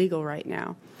where it's legal right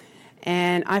now.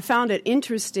 And I found it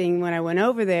interesting when I went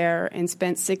over there and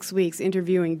spent 6 weeks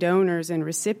interviewing donors and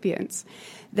recipients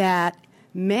that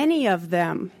many of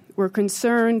them were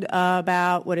concerned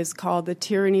about what is called the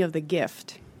tyranny of the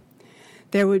gift.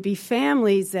 There would be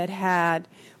families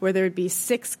where there would be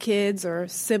 6 kids or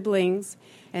siblings,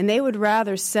 and they would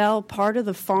rather sell part of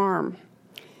the farm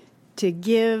to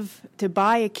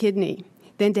buy a kidney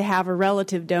than to have a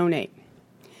relative donate.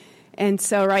 And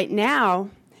so right now,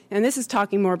 and this is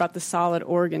talking more about the solid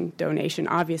organ donation,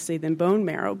 obviously, than bone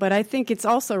marrow, but I think it's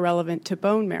also relevant to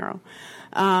bone marrow,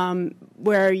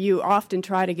 where you often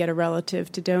try to get a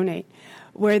relative to donate,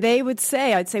 where they would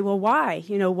say, I'd say, well, why?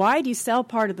 Why do you sell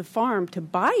part of the farm to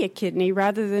buy a kidney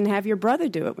rather than have your brother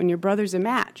do it when your brother's a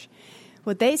match?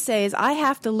 What they say is, I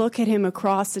have to look at him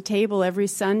across the table every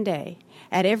Sunday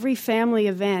at every family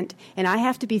event, and I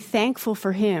have to be thankful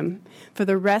for him for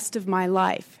the rest of my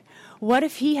life. What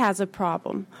if he has a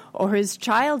problem or his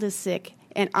child is sick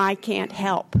and I can't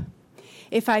help?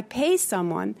 If I pay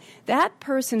someone, that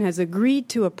person has agreed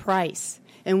to a price,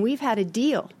 and we've had a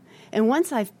deal. And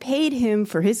once I've paid him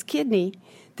for his kidney,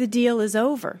 the deal is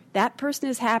over. That person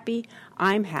is happy,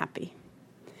 I'm happy.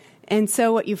 And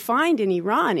so what you find in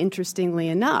Iran, interestingly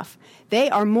enough, they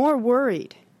are more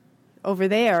worried over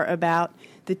there about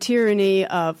the tyranny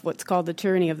of what's called the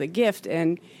tyranny of the gift,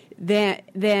 and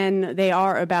than they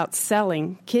are about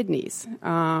selling kidneys.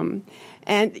 And,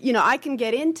 I can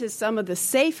get into some of the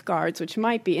safeguards, which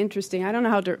might be interesting. I don't know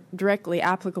how directly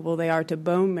applicable they are to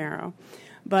bone marrow.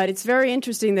 But it's very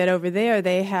interesting that over there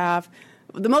they have,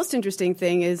 the most interesting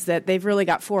thing is that they've really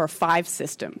got 4 or 5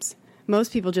 systems.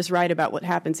 Most people just write about what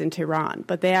happens in Tehran,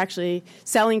 but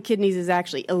selling kidneys is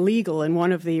actually illegal in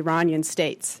one of the Iranian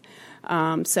states.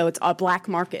 So it's a black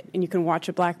market, and you can watch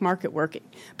a black market working.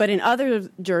 But in other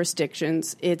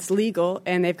jurisdictions, it's legal,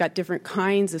 and they've got different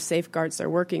kinds of safeguards they're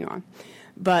working on.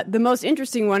 But the most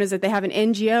interesting one is that they have an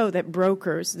NGO that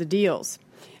brokers the deals.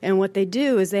 And what they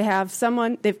do is they've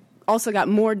also got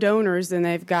more donors than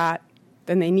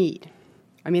they need.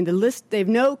 I mean, they've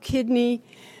no kidney.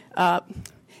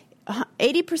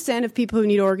 80% of people who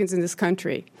need organs in this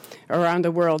country around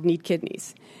the world need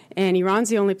kidneys. And Iran's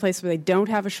the only place where they don't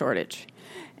have a shortage.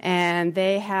 And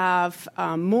they have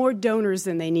more donors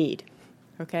than they need.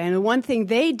 Okay, and the one thing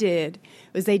they did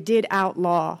was they did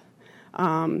outlaw,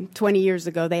 20 years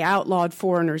ago, they outlawed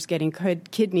foreigners getting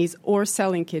kidneys or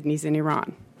selling kidneys in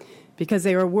Iran because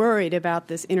they were worried about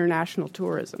this international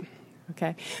tourism.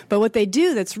 Okay, but what they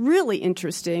do that's really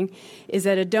interesting is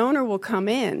that a donor will come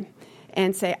in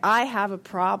and say, I have a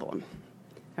problem.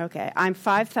 Okay, I'm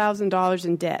 $5,000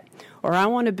 in debt, or I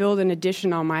want to build an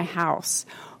addition on my house,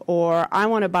 or I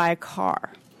want to buy a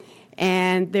car.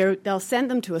 And they'll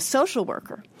send them to a social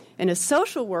worker, and a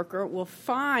social worker will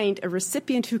find a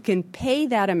recipient who can pay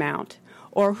that amount,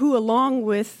 or who, along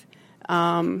with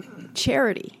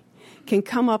charity, can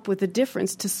come up with a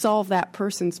difference to solve that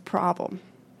person's problem.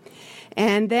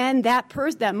 And then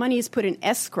that money is put in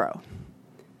escrow.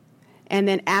 And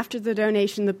then after the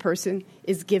donation, the person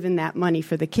is given that money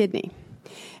for the kidney.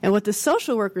 And what the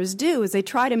social workers do is they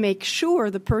try to make sure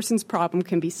the person's problem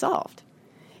can be solved.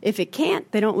 If it can't,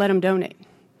 they don't let them donate.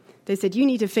 They said, you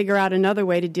need to figure out another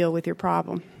way to deal with your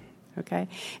problem. Okay?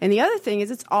 And the other thing is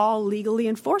it's all legally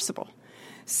enforceable.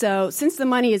 So since the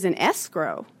money is in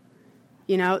escrow,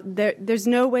 there's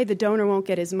no way the donor won't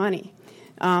get his money.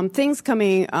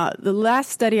 The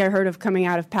last study I heard of coming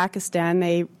out of Pakistan,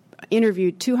 they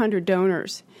interviewed 200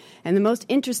 donors. And the most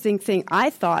interesting thing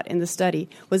I thought in the study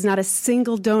was not a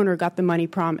single donor got the money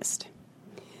promised.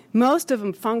 Most of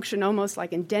them function almost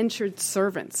like indentured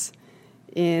servants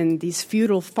in these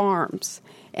feudal farms.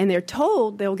 And they're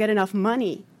told they'll get enough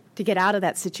money to get out of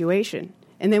that situation.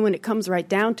 And then when it comes right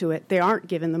down to it, they aren't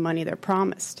given the money they're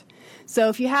promised. So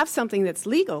if you have something that's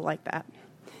legal like that,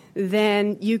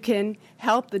 then you can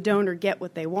help the donor get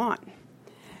what they want.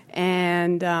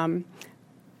 And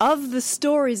of the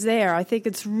stories there, I think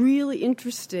it's really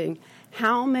interesting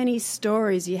how many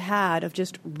stories you had of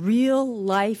just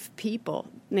real-life people,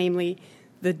 namely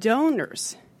the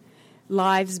donors'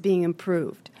 lives being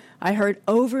improved. I heard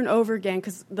over and over again,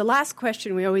 because the last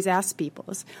question we always ask people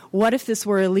is, what if this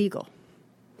were illegal?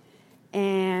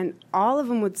 And all of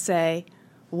them would say,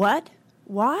 what?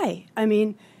 Why? I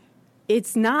mean,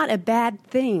 it's not a bad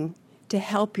thing to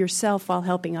help yourself while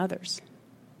helping others.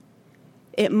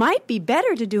 It might be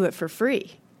better to do it for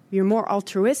free. You're more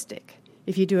altruistic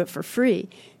if you do it for free.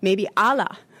 Maybe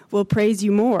Allah will praise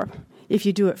you more if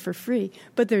you do it for free.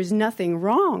 But there's nothing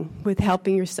wrong with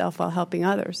helping yourself while helping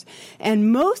others.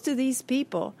 And most of these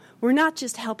people were not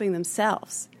just helping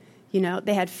themselves.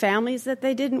 They had families that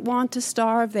they didn't want to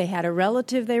starve. They had a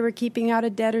relative they were keeping out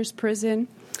of debtor's prison.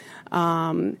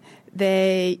 The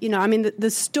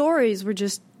stories were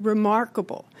just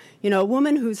remarkable. A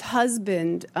woman whose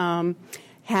husband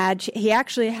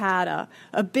actually had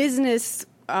a business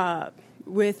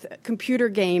with computer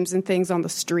games and things on the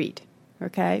street,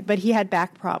 okay? But he had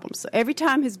back problems. So every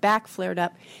time his back flared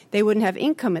up, they wouldn't have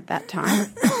income at that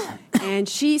time. And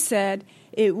she said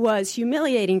it was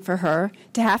humiliating for her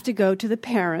to have to go to the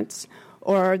parents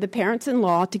or the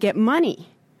parents-in-law to get money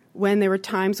when there were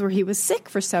times where he was sick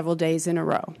for several days in a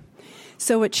row.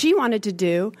 So what she wanted to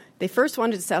do, they first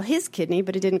wanted to sell his kidney,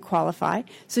 but it didn't qualify.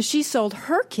 So she sold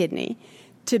her kidney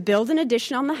to build an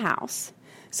addition on the house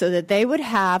so that they would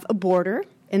have a boarder,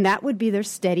 and that would be their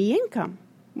steady income,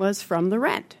 was from the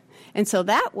rent. And so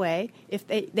that way, if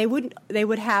they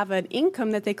would have an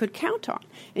income that they could count on,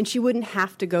 and she wouldn't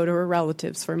have to go to her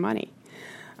relatives for money.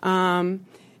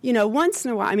 Once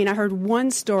in a while, I heard one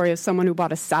story of someone who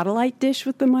bought a satellite dish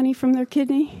with the money from their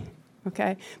kidney.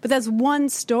 Okay, but that's one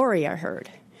story I heard.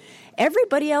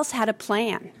 Everybody else had a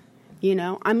plan.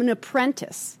 I'm an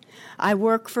apprentice. I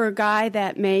work for a guy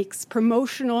that makes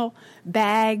promotional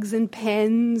bags and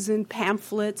pens and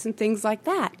pamphlets and things like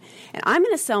that. And I'm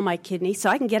going to sell my kidney so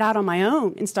I can get out on my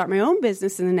own and start my own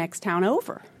business in the next town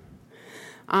over.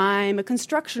 I'm a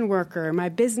construction worker. My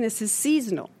business is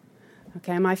seasonal.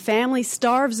 Okay, my family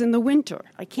starves in the winter.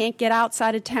 I can't get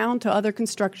outside of town to other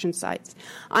construction sites.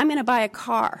 I'm going to buy a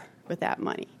car with that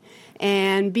money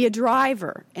and be a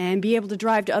driver and be able to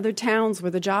drive to other towns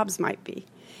where the jobs might be.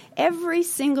 Every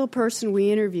single person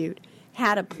we interviewed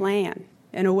had a plan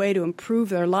and a way to improve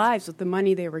their lives with the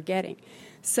money they were getting.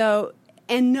 So,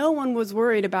 and no one was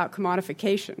worried about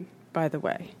commodification, by the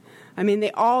way.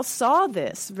 They all saw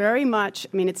this very much.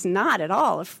 It's not at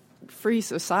all a free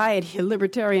society, a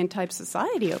libertarian-type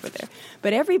society over there.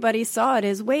 But everybody saw it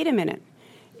as, wait a minute,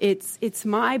 it's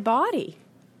my body,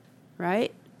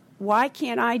 right? Why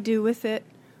can't I do with it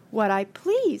what I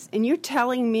please? And you're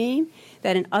telling me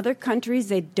that in other countries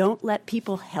they don't let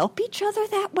people help each other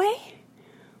that way?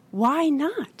 Why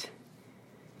not?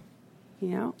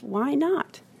 Why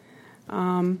not?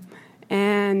 The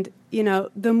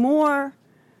more,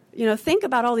 think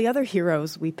about all the other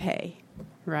heroes we pay,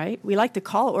 right? We like to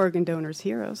call organ donors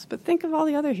heroes, but think of all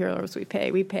the other heroes we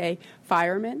pay. We pay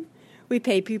firemen. We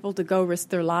pay people to go risk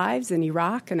their lives in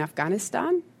Iraq and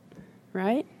Afghanistan,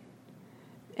 right?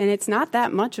 And it's not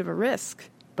that much of a risk.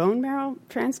 Bone marrow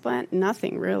transplant,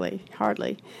 nothing really,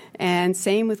 hardly. And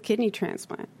same with kidney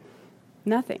transplant,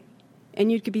 nothing.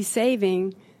 And you could be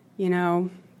saving,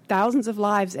 thousands of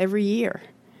lives every year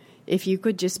if you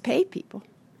could just pay people.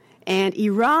 And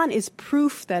Iran is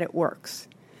proof that it works.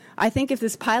 I think if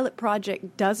this pilot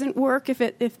project doesn't work,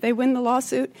 if they win the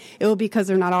lawsuit, it will be because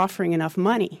they're not offering enough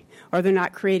money, or they're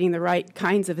not creating the right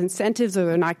kinds of incentives, or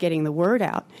they're not getting the word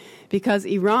out. Because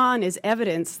Iran is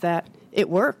evidence that it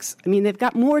works. They've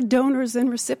got more donors than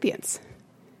recipients.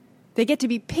 They get to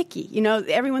be picky.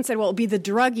 Everyone said, well, it'll be the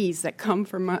druggies that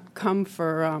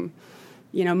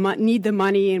need the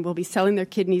money and will be selling their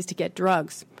kidneys to get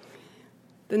drugs.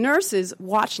 The nurses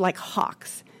watch like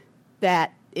hawks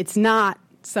that it's not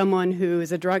someone who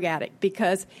is a drug addict,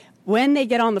 because when they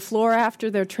get on the floor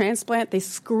after their transplant, they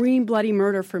scream bloody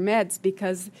murder for meds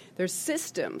because their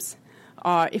systems,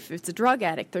 if it's a drug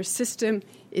addict, their system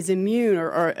is immune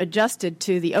or adjusted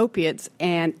to the opiates,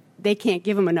 and they can't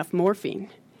give them enough morphine.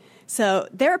 So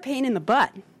they're a pain in the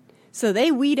butt. So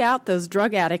they weed out those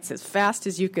drug addicts as fast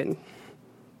as you can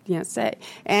say.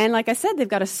 And like I said, they've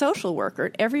got a social worker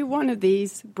at every one of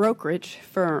these brokerage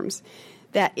firms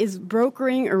that is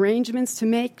brokering arrangements to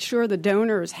make sure the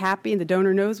donor is happy and the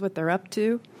donor knows what they're up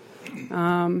to.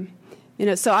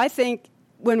 So I think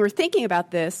when we're thinking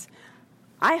about this,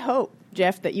 I hope,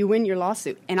 Jeff, that you win your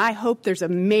lawsuit, and I hope there's a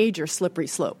major slippery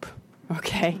slope,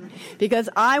 okay? Because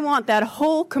I want that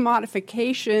whole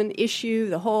commodification issue,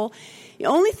 the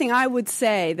only thing I would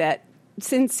say that,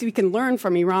 since we can learn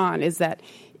from Iran, is that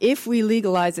if we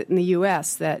legalize it in the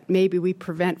U.S., that maybe we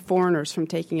prevent foreigners from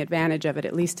taking advantage of it,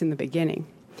 at least in the beginning,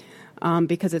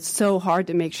 because it's so hard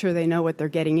to make sure they know what they're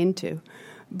getting into.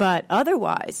 But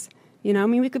otherwise,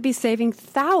 we could be saving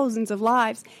thousands of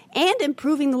lives and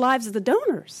improving the lives of the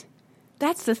donors.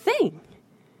 That's the thing.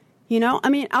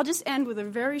 I'll just end with a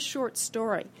very short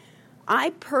story.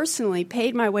 I personally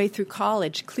paid my way through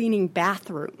college cleaning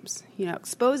bathrooms,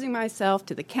 exposing myself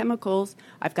to the chemicals.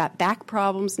 I've got back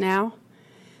problems now.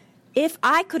 If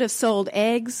I could have sold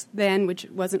eggs then, which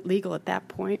wasn't legal at that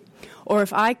point, or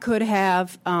if I could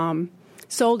have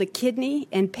sold a kidney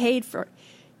and paid for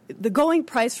the going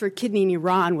price for a kidney in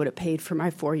Iran would have paid for my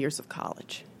 4 years of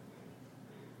college.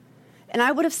 And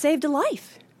I would have saved a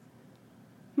life.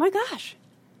 My gosh.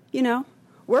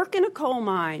 Work in a coal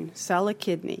mine, sell a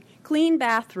kidney. Clean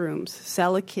bathrooms,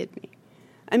 sell a kidney.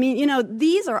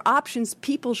 These are options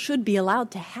people should be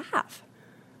allowed to have.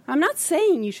 I'm not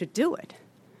saying you should do it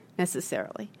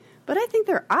necessarily, but I think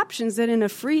there are options that in a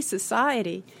free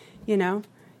society,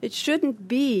 it shouldn't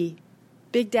be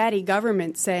Big Daddy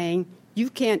government saying, you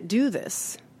can't do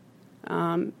this,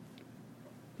 for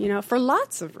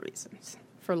lots of reasons.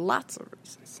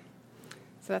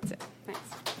 So that's it. Thanks.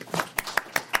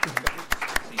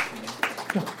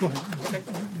 No, go ahead.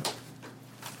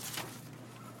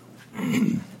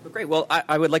 Well, great. Well,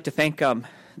 I would like to thank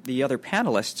the other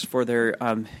panelists for their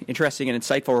interesting and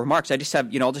insightful remarks. I'll just have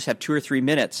 2 or 3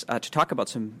 minutes to talk about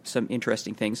some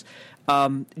interesting things.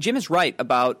 Jim is right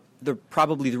about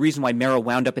probably the reason why marrow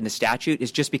wound up in the statute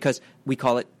is just because we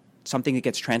call it something that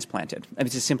gets transplanted. I mean,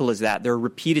 it's as simple as that. There are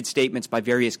repeated statements by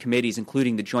various committees,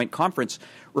 including the Joint Conference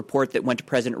report that went to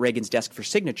President Reagan's desk for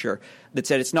signature, that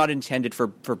said it's not intended for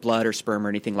blood or sperm or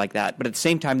anything like that. But at the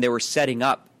same time, they were setting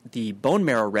up the bone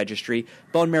marrow registry.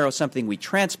 Bone marrow is something we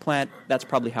transplant. That's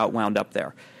probably how it wound up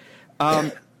there.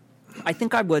 I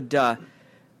think I would, the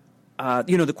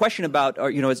question about,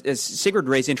 as Sigrid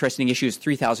raised interesting issues,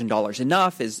 $3,000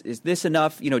 enough? Is this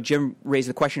enough? Jim raised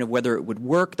the question of whether it would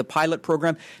work, the pilot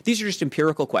program. These are just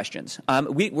empirical questions.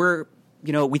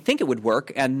 We think it would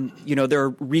work, and, there are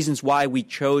reasons why we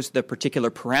chose the particular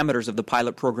parameters of the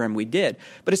pilot program we did.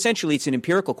 But essentially, it's an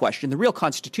empirical question. The real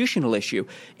constitutional issue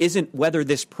isn't whether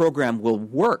this program will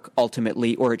work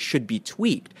ultimately or it should be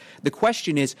tweaked. The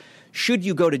question is, should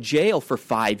you go to jail for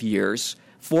 5 years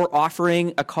for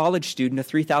offering a college student a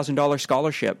 $3,000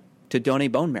 scholarship to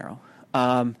donate bone marrow?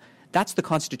 That's the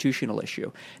constitutional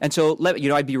issue. And so,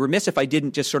 I'd be remiss if I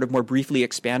didn't just sort of more briefly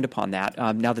expand upon that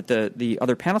now that the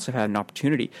other panelists have had an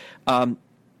opportunity.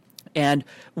 And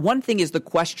one thing is the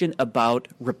question about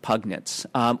repugnance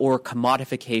or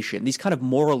commodification, these kind of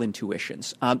moral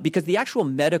intuitions, because the actual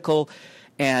medical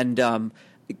and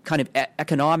kind of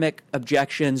economic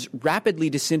objections rapidly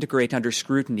disintegrate under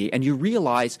scrutiny, and you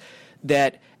realize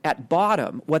that at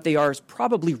bottom, what they are is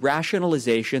probably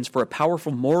rationalizations for a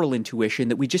powerful moral intuition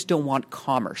that we just don't want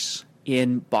commerce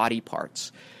in body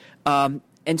parts. And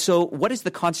so what is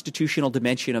the constitutional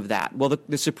dimension of that? Well,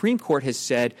 the Supreme Court has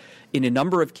said in a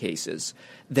number of cases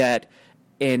that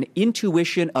an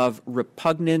intuition of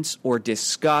repugnance or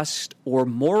disgust or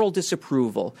moral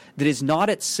disapproval that is not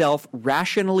itself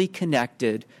rationally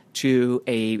connected to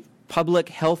a public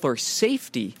health or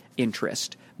safety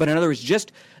interest, but in other words,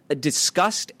 just a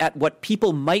disgust at what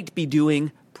people might be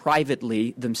doing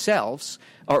privately themselves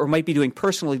or might be doing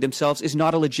personally themselves is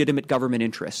not a legitimate government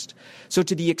interest. So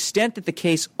to the extent that the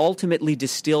case ultimately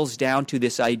distills down to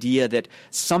this idea that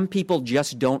some people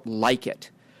just don't like it,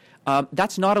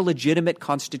 that's not a legitimate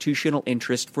constitutional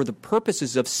interest for the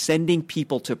purposes of sending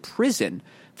people to prison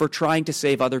for trying to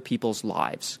save other people's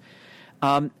lives.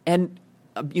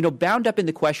 Bound up in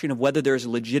the question of whether there's a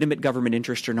legitimate government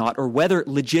interest or not, or whether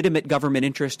legitimate government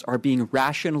interests are being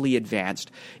rationally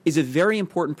advanced, is a very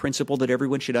important principle that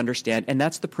everyone should understand, and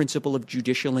that's the principle of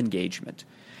judicial engagement.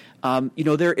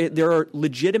 There are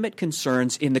legitimate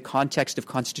concerns in the context of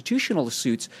constitutional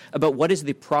suits about what is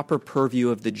the proper purview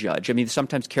of the judge. I mean,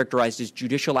 sometimes characterized as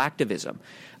judicial activism.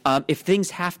 If things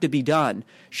have to be done,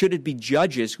 should it be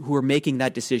judges who are making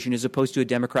that decision as opposed to a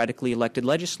democratically elected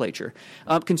legislature?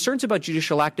 Concerns about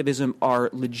judicial activism are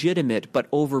legitimate but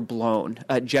overblown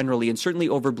generally, and certainly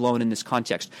overblown in this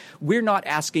context. We're not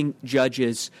asking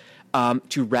judges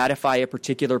to ratify a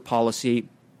particular policy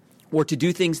or to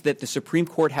do things that the Supreme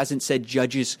Court hasn't said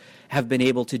judges have been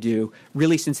able to do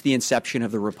really since the inception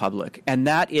of the Republic. And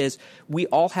that is, we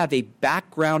all have a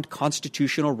background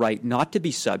constitutional right not to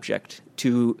be subject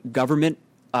to government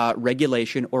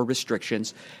regulation or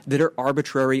restrictions that are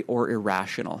arbitrary or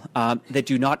irrational, that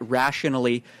do not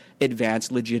rationally advance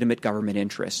legitimate government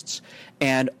interests.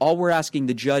 And all we're asking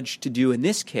the judge to do in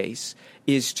this case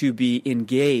is to be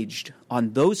engaged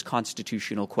on those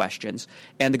constitutional questions,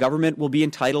 and the government will be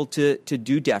entitled to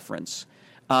due deference.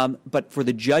 But for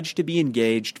the judge to be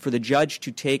engaged, for the judge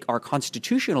to take our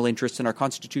constitutional interests and our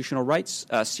constitutional rights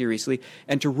seriously,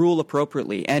 and to rule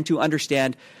appropriately, and to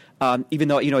understand, even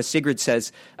though, as Sigrid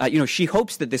says, she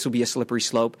hopes that this will be a slippery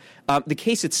slope, the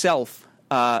case itself,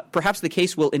 perhaps the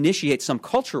case will initiate some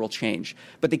cultural change,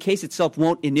 but the case itself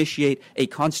won't initiate a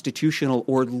constitutional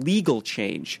or legal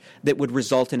change that would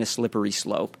result in a slippery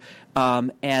slope.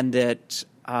 And that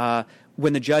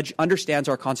when the judge understands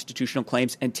our constitutional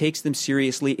claims and takes them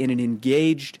seriously in an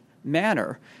engaged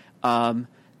manner,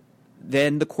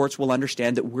 then the courts will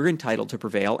understand that we're entitled to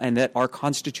prevail and that our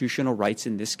constitutional rights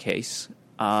in this case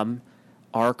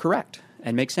are correct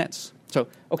and make sense. So,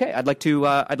 okay, I'd like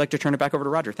to turn it back over to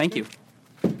Roger. Thank you.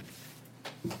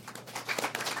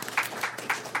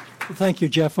 Thank you,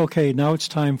 Jeff. Okay, now it's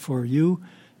time for you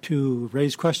to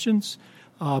raise questions.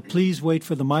 Please wait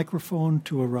for the microphone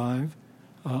to arrive.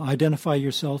 Identify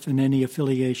yourself and any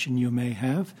affiliation you may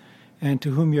have, and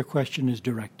to whom your question is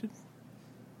directed.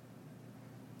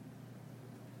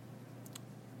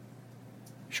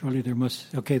 Surely there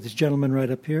must... Okay, this gentleman right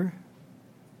up here. Thank you.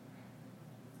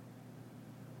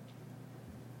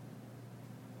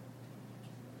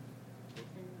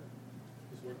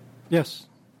 Yes.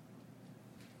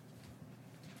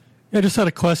 I just had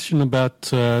a question about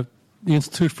the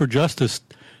Institute for Justice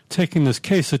taking this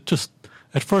case. It just,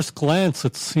 at first glance,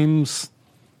 it seems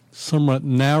somewhat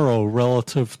narrow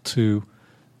relative to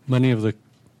many of the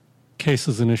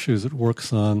cases and issues it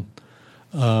works on.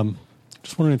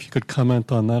 Just wondering if you could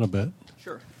comment on that a bit.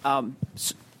 Sure.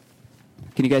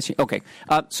 Can you guys hear? Okay.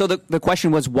 So the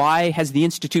question was, why has the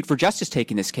Institute for Justice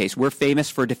taken this case? We're famous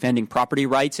for defending property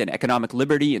rights and economic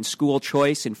liberty and school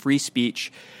choice and free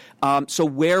speech. So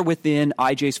where within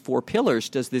IJ's 4 pillars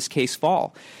does this case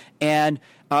fall? And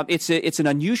it's an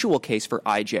unusual case for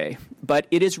IJ, but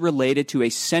it is related to a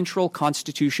central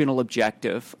constitutional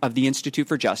objective of the Institute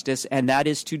for Justice, and that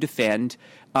is to defend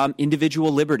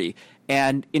individual liberty,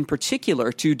 and in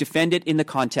particular to defend it in the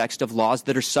context of laws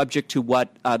that are subject to what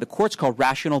the courts call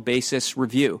rational basis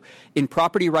review in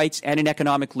property rights and in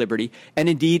economic liberty, and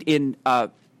indeed in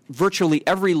virtually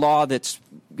every law that's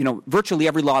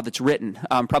written.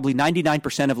 Probably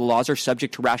 99% of the laws are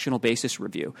subject to rational basis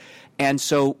review, and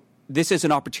so this is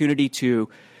an opportunity to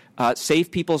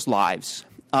save people's lives.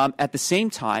 At the same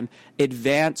time,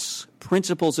 advance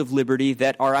principles of liberty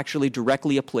that are actually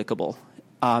directly applicable,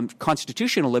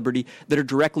 constitutional liberty that are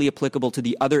directly applicable to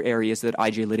the other areas that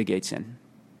IJ litigates in.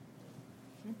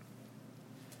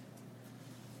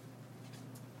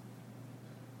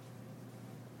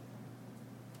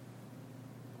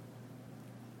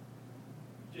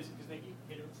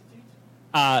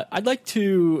 I'd like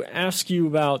to ask you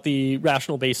about the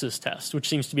rational basis test, which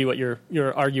seems to be what you're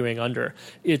arguing under.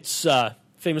 It's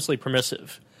famously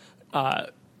permissive.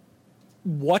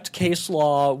 What case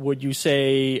law would you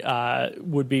say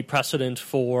would be precedent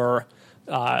for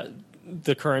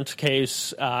the current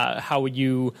case? How would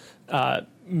you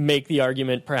make the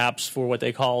argument, perhaps, for what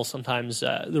they call sometimes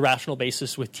the rational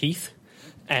basis with teeth?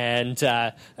 And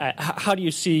how do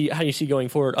you see going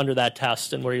forward under that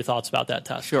test, and what are your thoughts about that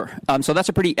test? Sure. So that's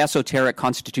a pretty esoteric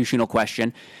constitutional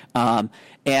question.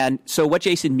 And so what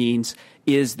Jason means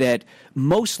is that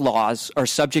most laws are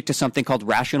subject to something called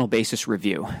rational basis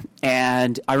review.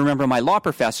 And I remember my law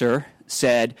professor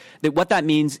said that what that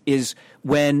means is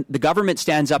when the government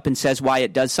stands up and says why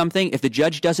it does something, if the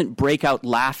judge doesn't break out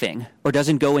laughing or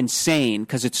doesn't go insane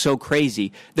because it's so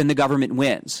crazy, then the government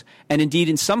wins. And indeed,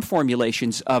 in some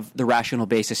formulations of the rational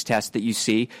basis test that you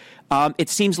see, it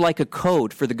seems like a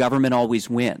code for the government always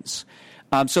wins.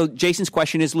 So Jason's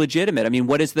question is legitimate. I mean,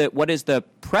 what is the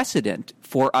precedent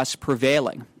for us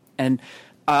prevailing? And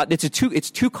it's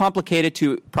too complicated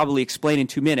to probably explain in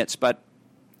 2 minutes, but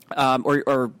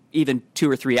or even 2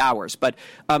 or 3 hours. But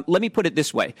let me put it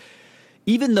this way.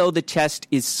 Even though the test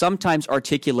is sometimes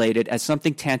articulated as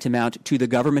something tantamount to the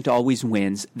government always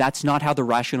wins, that's not how the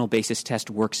rational basis test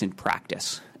works in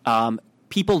practice.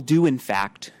 People do, in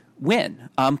fact, win.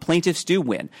 Plaintiffs do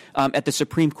win. At the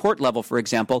Supreme Court level, for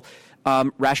example,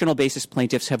 rational basis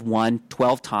plaintiffs have won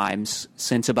 12 times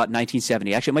since about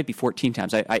 1970. Actually, it might be 14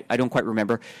 times. I don't quite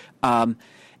remember.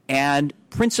 And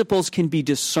principles can be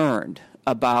discerned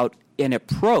about an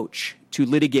approach to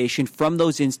litigation from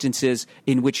those instances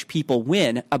in which people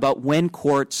win about when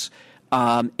courts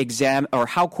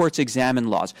how courts examine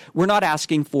laws. We're not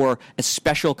asking for a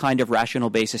special kind of rational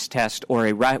basis test or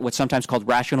what's sometimes called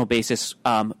rational basis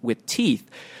with teeth.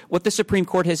 What the Supreme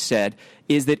Court has said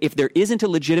is that if there isn't a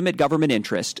legitimate government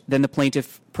interest, then the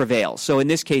plaintiff prevails. So in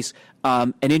this case,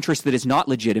 an interest that is not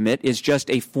legitimate is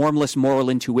just a formless moral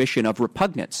intuition of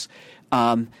repugnance.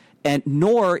 And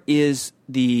nor is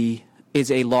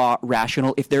a law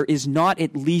rational if there is not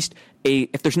at least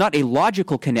if there's not a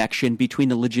logical connection between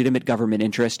the legitimate government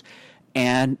interest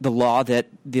and the law that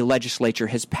the legislature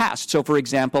has passed. So, for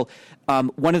example,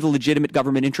 one of the legitimate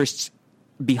government interests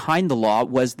behind the law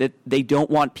was that they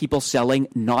don't want people selling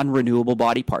non-renewable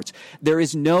body parts. There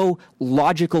is no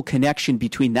logical connection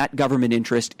between that government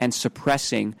interest and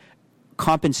suppressing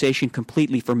compensation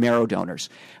completely for marrow donors.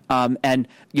 And,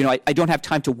 I don't have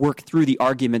time to work through the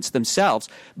arguments themselves,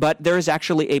 but there is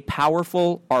actually a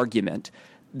powerful argument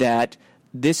that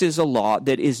this is a law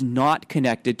that is not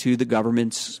connected to the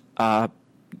government's,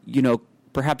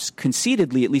 perhaps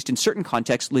conceitedly, at least in certain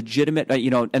contexts, legitimate,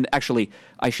 and actually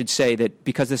I should say that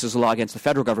because this is a law against the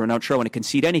federal government, I'm not sure I want to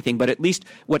concede anything, but at least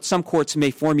what some courts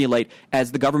may formulate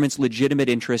as the government's legitimate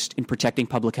interest in protecting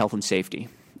public health and safety.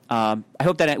 I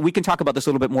hope that we can talk about this a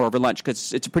little bit more over lunch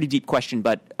because it's a pretty deep question,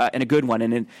 but and a good one,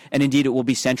 and indeed it will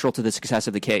be central to the success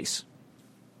of the case.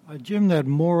 Jim, that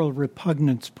moral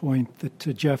repugnance point that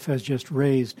Jeff has just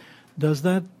raised, does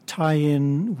that tie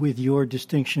in with your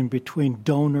distinction between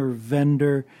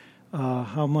donor-vendor?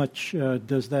 How much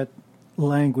does that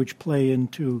language play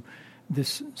into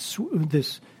this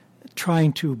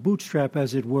trying to bootstrap,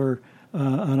 as it were,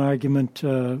 an argument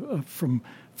from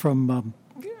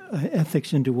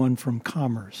ethics into one from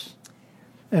commerce?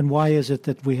 And why is it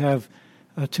that we have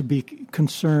to be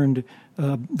concerned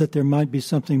that there might be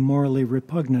something morally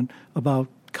repugnant about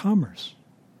commerce?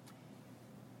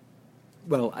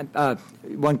 Well,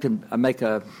 one can make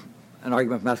an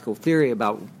argument of mathematical theory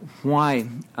about why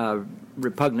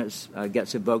repugnance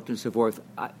gets evoked and so forth.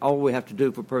 All we have to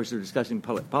do for purposes of discussing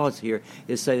public policy here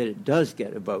is say that it does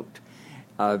get evoked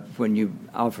when you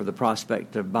offer the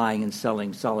prospect of buying and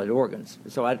selling solid organs.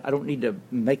 So I don't need to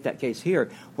make that case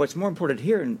here. What's more important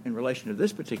here in relation to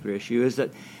this particular issue is that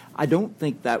I don't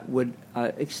think that would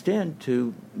extend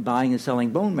to buying and selling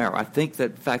bone marrow. I think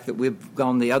that the fact that we've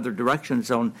gone the other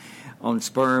directions on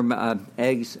sperm,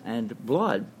 eggs, and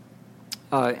blood,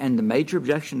 and the major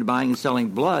objection to buying and selling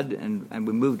blood, and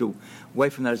we moved away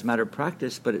from that as a matter of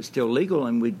practice, but it's still legal,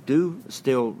 and we do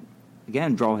still,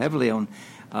 again, draw heavily on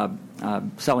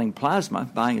selling plasma,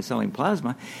 buying and selling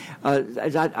plasma.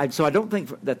 So I don't think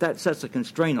that sets a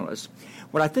constraint on us.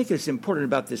 What I think is important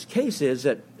about this case is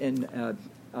that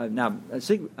now,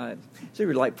 Sigrid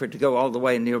would like for it to go all the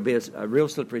way and there will be a real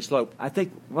slippery slope. I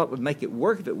think what would make it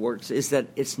work if it works is that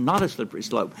it's not a slippery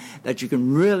slope, that you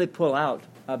can really pull out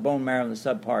bone marrow and the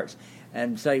subparts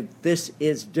and say this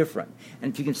is different.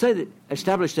 And if you can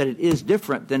establish that it is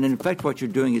different, then in effect what you're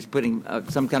doing is putting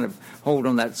some kind of hold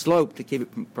on that slope to keep it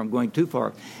from going too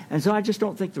far. And so I just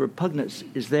don't think the repugnance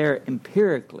is there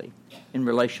empirically in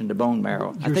relation to bone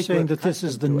marrow. You're saying that this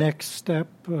is the next step,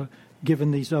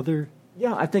 given these other...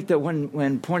 Yeah, I think that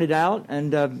when pointed out,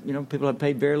 and people have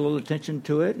paid very little attention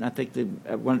to it, and I think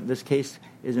that this case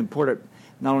is important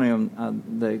not only on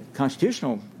the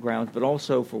constitutional grounds, but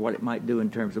also for what it might do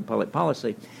in terms of public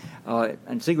policy.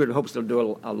 And Sigrid hopes it'll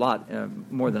do a lot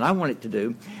more than I want it to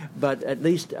do, but at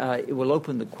least it will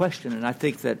open the question. And I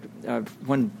think that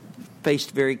when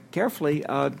faced very carefully,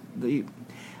 the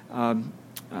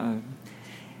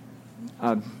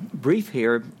brief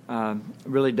here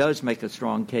really does make a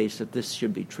strong case that this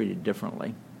should be treated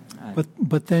differently.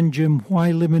 But then, Jim,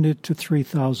 why limit it to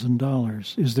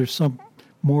 $3,000? Is there some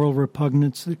moral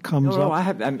repugnance that comes up?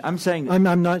 I'm saying...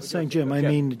 I'm not saying Jim. Jeff. I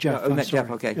mean Jeff. I'm sorry.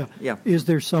 Jeff, okay. Yeah. Is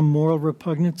there some moral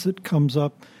repugnance that comes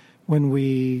up when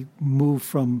we move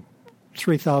from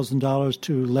 $3,000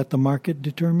 to let the market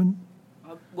determine?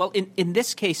 Well, in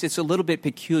this case, it's a little bit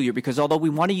peculiar because although we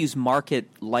want to use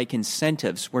market-like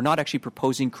incentives, we're not actually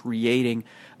proposing creating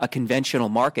a conventional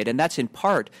market. And that's in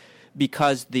part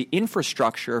because the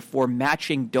infrastructure for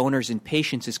matching donors and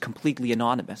patients is completely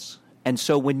anonymous. And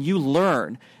so when you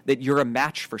learn that you're a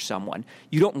match for someone,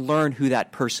 you don't learn who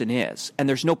that person is. And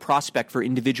there's no prospect for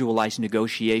individualized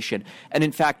negotiation. And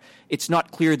in fact, it's not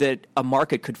clear that a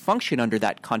market could function under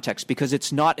that context because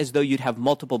it's not as though you'd have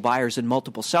multiple buyers and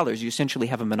multiple sellers. You essentially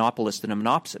have a monopolist and a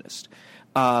monopsonist.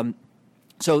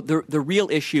 So the real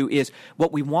issue is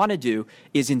what we want to do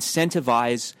is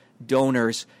incentivize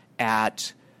donors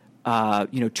at 2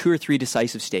 or 3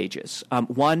 decisive stages.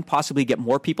 One, possibly get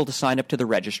more people to sign up to the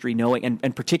registry, knowing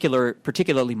and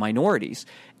particularly minorities.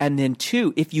 And then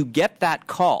 2, if you get that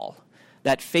call,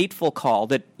 that fateful call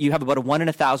that you have about a 1 in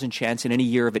 1,000 chance in any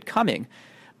year of it coming,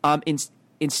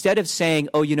 instead of saying,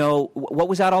 what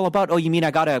was that all about? Oh, you mean I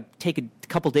got to take a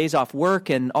couple days off work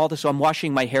and all this, so I'm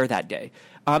washing my hair that day.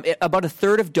 About a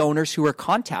third of donors who are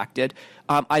contacted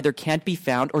either can't be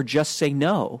found or just say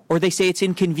no, or they say it's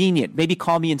inconvenient. Maybe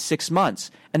call me in 6 months.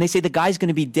 And they say the guy's going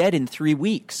to be dead in 3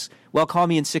 weeks. Well, call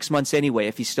me in 6 months anyway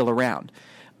if he's still around.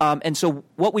 And so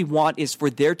what we want is for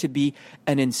there to be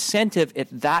an incentive at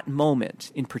that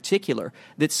moment in particular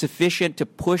that's sufficient to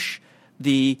push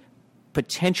the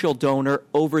potential donor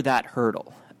over that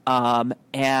hurdle. And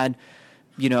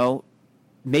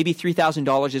maybe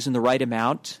 $3,000 isn't the right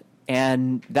amount,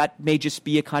 and that may just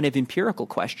be a kind of empirical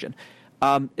question.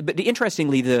 But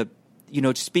interestingly,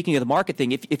 speaking of the market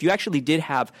thing, if you actually did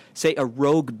have, say, a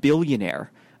rogue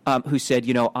billionaire who said,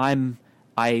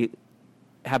 I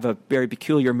have a very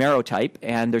peculiar marrow type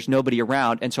and there's nobody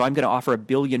around, and so I'm going to offer $1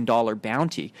 billion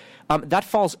bounty. That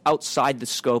falls outside the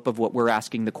scope of what we're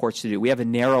asking the courts to do. We have a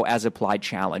narrow as-applied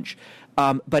challenge.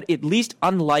 But at least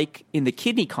unlike in the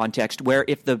kidney context where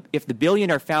if the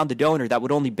billionaire found the donor, that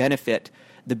would only benefit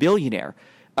the billionaire.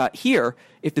 Here,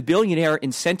 if the billionaire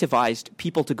incentivized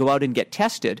people to go out and get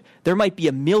tested, there might be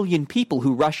 1 million people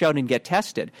who rush out and get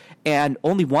tested, and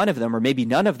only one of them or maybe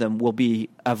none of them will be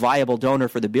a viable donor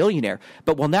for the billionaire.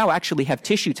 But we'll now actually have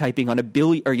tissue typing on on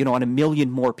 1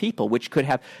 million more people, which could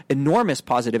have enormous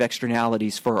positive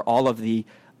externalities for all of the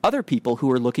other people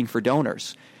who are looking for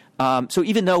donors. So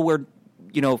even though we're,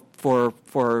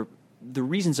 for the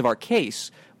reasons of our case,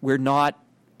 we're not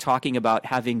talking about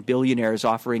having billionaires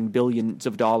offering billions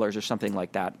of dollars or something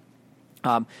like that.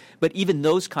 But even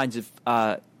those kinds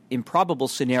of improbable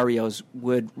scenarios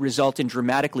would result in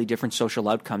dramatically different social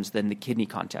outcomes than the kidney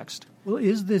context. Well,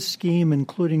 is this scheme,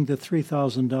 including the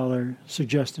 $3,000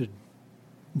 suggested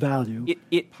value,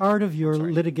 part of your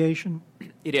litigation?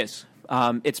 It is.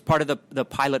 It's part of the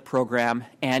pilot program,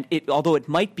 and although it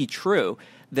might be true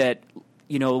that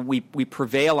we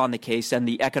prevail on the case, and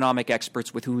the economic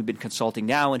experts with whom we've been consulting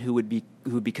now and who would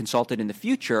be consulted in the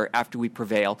future after we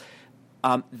prevail,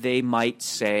 they might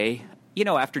say,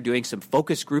 after doing some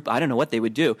focus group, I don't know what they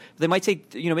would do. They might say,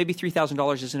 maybe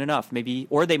 $3,000 isn't enough,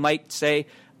 or they might say,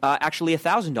 actually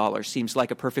 $1,000 seems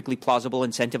like a perfectly plausible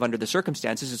incentive under the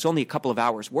circumstances. It's only a couple of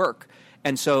hours' work,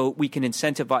 and so we can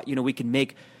incentivize. We can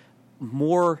make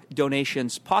more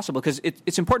donations possible, because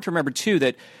it's important to remember too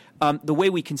that the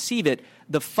way we conceive it,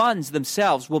 the funds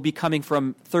themselves will be coming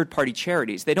from third-party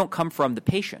charities. They don't come from the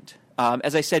patient.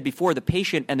 As I said before, the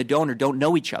patient and the donor don't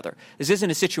know each other. This isn't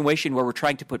a situation where we're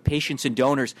trying to put patients and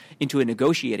donors into a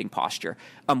negotiating posture.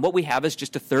 What we have is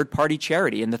just a third-party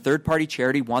charity, and the third-party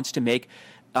charity wants to make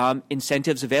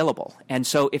incentives available. And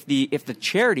so if the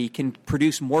charity can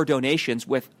produce more donations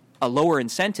with a lower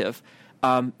incentive,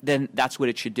 then that's what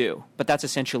it should do. But that's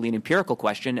essentially an empirical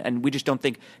question, and we just don't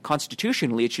think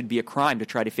constitutionally it should be a crime to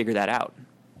try to figure that out.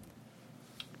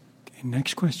 Okay,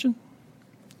 next question.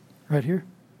 Right here.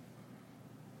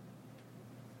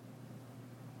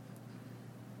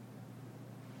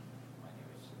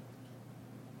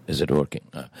 Is it working?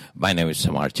 My name is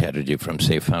Samar Chatterjee from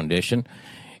Safe Foundation.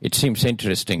 It seems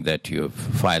interesting that you have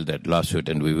filed that lawsuit,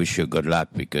 and we wish you good luck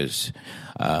because,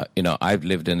 I've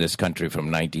lived in this country from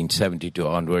 1972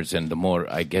 onwards, and the more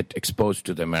I get exposed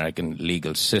to the American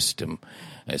legal system,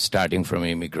 starting from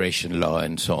immigration law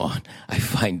and so on, I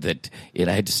find that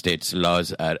United States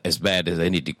laws are as bad as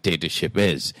any dictatorship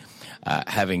is.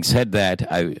 Having said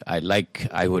that,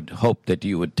 I would hope that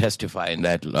you would testify in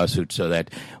that lawsuit so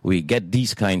that we get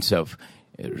these kinds of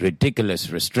ridiculous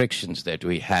restrictions that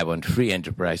we have on free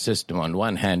enterprise system. On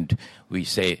one hand, we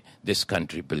say this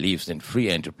country believes in free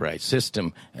enterprise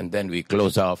system, and then we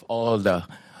close off all the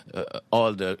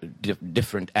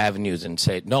different avenues and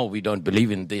say, no, we don't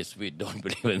believe in this, we don't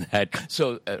believe in that.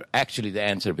 So actually the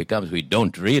answer becomes we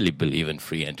don't really believe in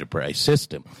free enterprise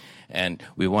system. And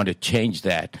we want to change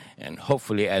that. And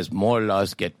hopefully as more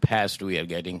laws get passed,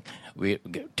 we're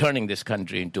turning this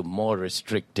country into more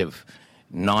restrictive,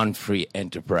 non-free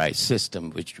enterprise system,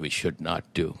 which we should not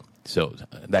do. So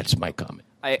that's my comment.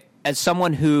 As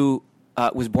someone who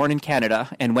was born in Canada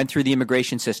and went through the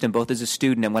immigration system, both as a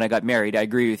student and when I got married, I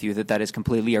agree with you that is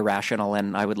completely irrational,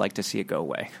 and I would like to see it go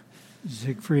away.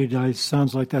 Siegfried, it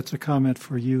sounds like that's a comment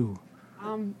for you.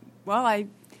 Well, I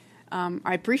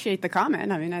appreciate the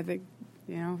comment. I mean, I think,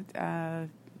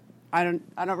 I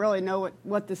don't really know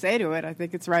what to say to it. I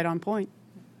think it's right on point.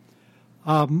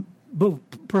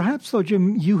 But perhaps, though,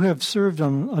 Jim, you have served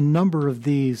on a number of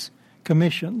these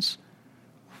commissions.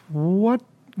 What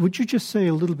would you just say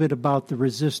a little bit about the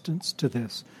resistance to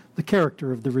this, the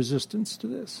character of the resistance to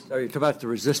this? So you talk about the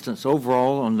resistance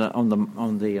overall on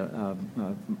the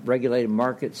regulated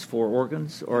markets for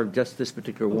organs, or just this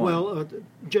particular one? Well,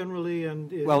 generally,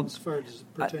 and as far as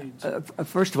it pertains.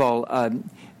 First of all,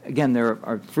 again, there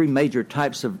are three major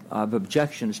types of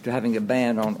objections to having a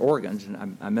ban on organs,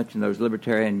 and I mentioned those: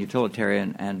 libertarian,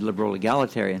 utilitarian, and liberal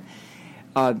egalitarian.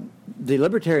 The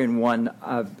libertarian one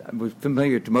was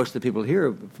familiar to most of the people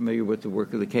here, familiar with the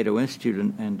work of the Cato Institute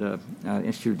and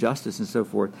Institute of Justice and so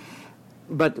forth.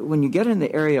 But when you get in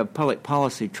the area of public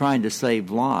policy trying to save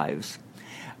lives,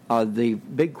 the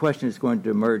big question that's going to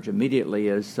emerge immediately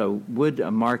is, so would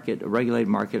a regulated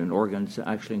market in organs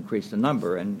actually increase the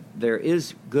number? And there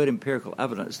is good empirical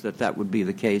evidence that would be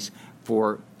the case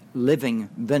for living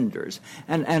vendors.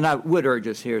 And I would urge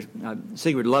us here,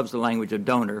 Sigrid loves the language of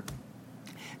donor,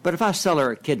 but if I sell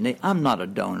her a kidney, I'm not a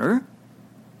donor.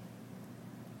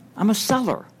 I'm a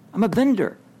seller. I'm a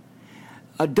vendor.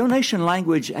 A donation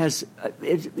language has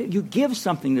you give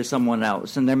something to someone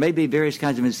else, and there may be various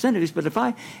kinds of incentives, but if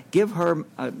I give her,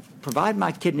 provide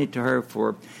my kidney to her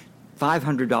for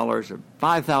 $500 or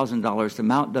 $5,000, the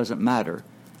amount doesn't matter.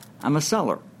 I'm a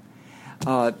seller.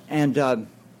 And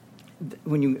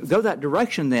when you go that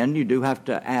direction, then you do have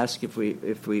to ask, if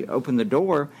we open the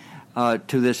door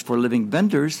to this for living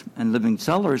vendors and living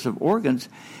sellers of organs,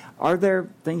 are there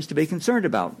things to be concerned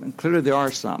about? And clearly there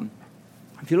are some.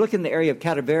 If you look in the area of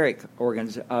cadaveric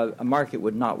organs, a market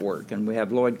would not work. And we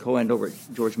have Lloyd Cohen over at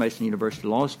George Mason University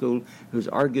Law School, who's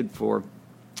argued for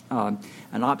an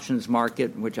options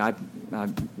market, which I've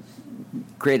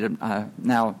created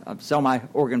now. Sell my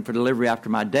organ for delivery after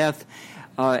my death.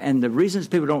 And the reasons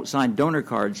people don't sign donor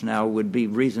cards now would be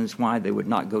reasons why they would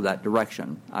not go that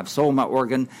direction. I've sold my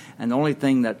organ, and the only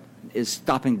thing that is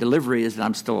stopping delivery is that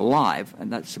I'm still alive,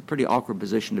 and that's a pretty awkward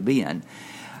position to be in.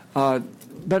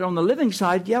 But on the living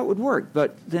side, yeah, it would work.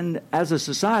 But then as a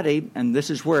society, and this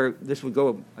is where this would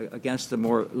go against the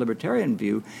more libertarian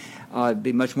view,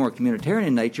 be much more communitarian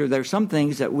in nature, there are some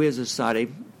things that we as a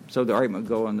society, so the argument would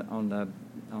go on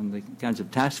the kinds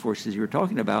of task forces you were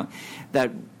talking about,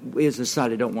 that we as a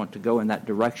society don't want to go in that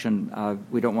direction.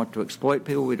 We don't want to exploit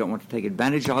people. We don't want to take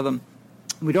advantage of them.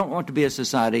 We don't want to be a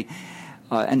society,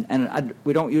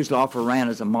 we don't usually offer Iran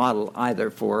as a model either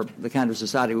for the kind of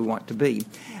society we want to be.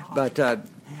 But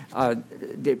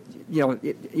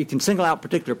you can single out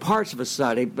particular parts of a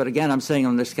society, but again, I'm saying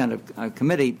on this kind of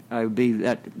committee would be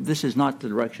that this is not the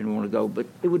direction we want to go. But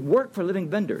it would work for living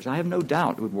vendors. I have no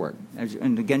doubt it would work.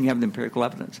 And again, you have the empirical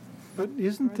evidence. But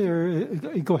isn't there...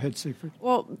 Go ahead, Siegfried.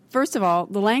 Well, first of all,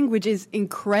 the language is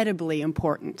incredibly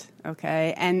important,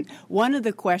 okay? And one of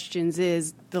the questions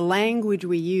is the language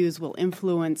we use will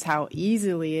influence how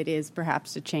easily it is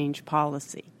perhaps to change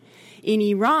policy. In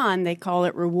Iran, they call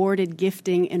it rewarded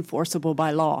gifting enforceable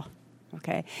by law,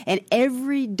 okay? And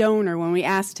every donor, when we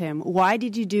asked him, why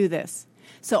did you do this?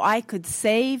 So I could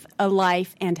save a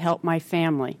life and help my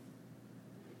family.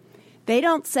 They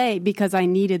don't say because I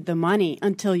needed the money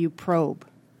until you probe,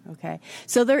 okay?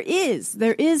 So there is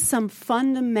some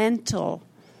fundamental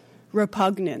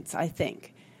repugnance, I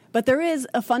think. But there is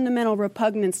a fundamental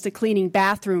repugnance to cleaning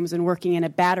bathrooms and working in a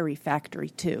battery factory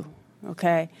too,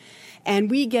 okay?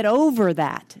 And we get over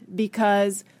that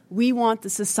because we want the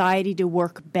society to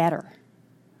work better,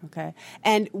 okay?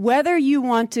 And whether you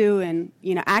want to, and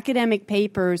academic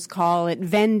papers call it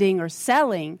vending or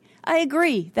selling, I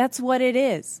agree, that's what it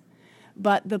is.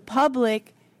 But the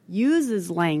public uses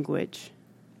language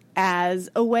as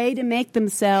a way to make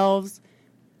themselves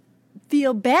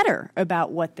feel better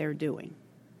about what they're doing.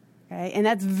 Okay? And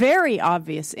that's very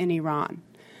obvious in Iran.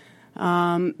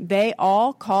 They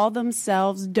all call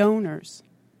themselves donors.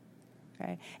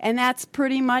 Okay? And that's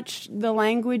pretty much the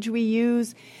language we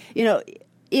use.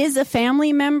 Is a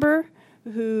family member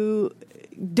who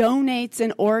donates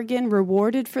an organ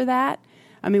rewarded for that?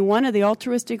 I mean, one of the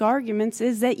altruistic arguments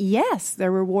is that, yes,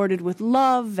 they're rewarded with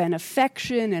love and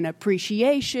affection and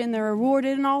appreciation. They're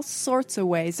rewarded in all sorts of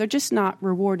ways. They're just not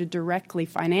rewarded directly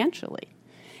financially.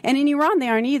 And in Iran, they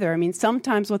aren't either. I mean,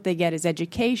 sometimes what they get is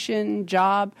education,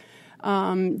 job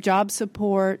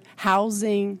support,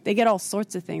 housing. They get all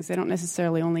sorts of things. They don't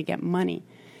necessarily only get money.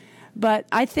 But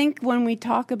I think when we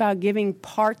talk about giving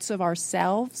parts of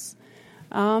ourselves,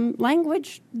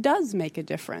 language does make a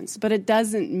difference, but it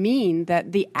doesn't mean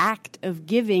that the act of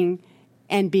giving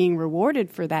and being rewarded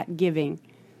for that giving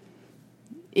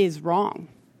is wrong.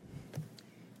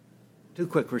 Two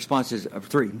quick responses of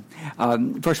three.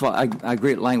 First of all, I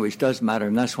agree that language does matter,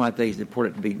 and that's why I think it's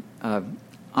important to be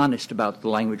honest about the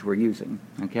language we're using.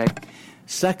 Okay.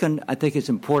 Second, I think it's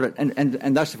important,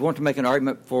 and thus if we want to make an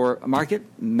argument for a market,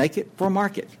 make it for a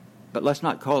market, but let's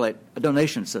not call it a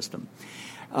donation system.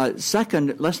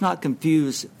 Second, let's not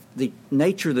confuse the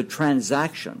nature of the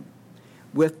transaction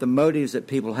with the motives that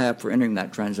people have for entering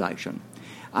that transaction.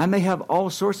 I may have all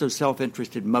sorts of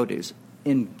self-interested motives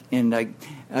in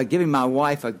giving my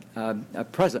wife a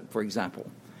present, for example.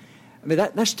 I mean,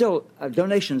 that's still a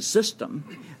donation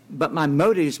system, but my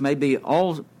motives may be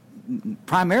all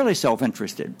primarily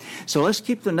self-interested. So let's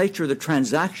keep the nature of the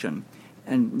transaction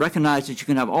and recognize that you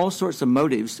can have all sorts of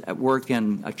motives at work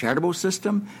in a charitable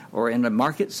system or in a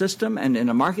market system. And in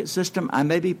a market system, I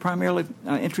may be primarily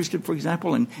interested, for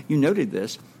example, and you noted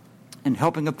this, in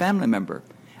helping a family member.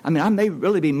 I mean, I may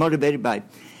really be motivated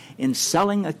in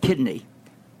selling a kidney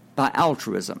by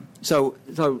altruism. So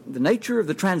the nature of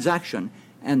the transaction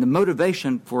and the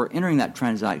motivation for entering that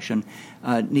transaction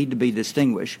need to be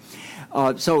distinguished.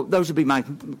 So those would be my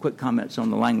quick comments on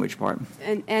the language part.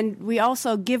 And we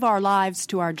also give our lives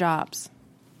to our jobs,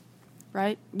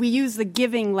 right? We use the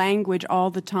giving language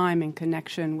all the time in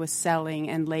connection with selling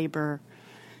and labor.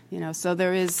 So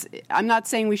there is, I'm not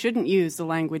saying we shouldn't use the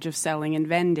language of selling and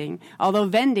vending, although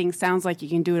vending sounds like you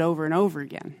can do it over and over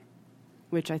again,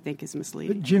 which I think is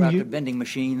misleading. Jim, About the vending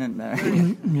machine.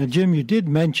 Jim, you did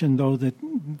mention, though, that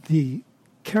the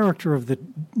character of the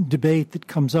debate that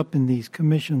comes up in these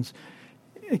commissions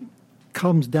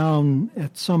comes down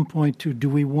at some point to, do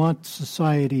we want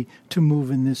society to move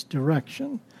in this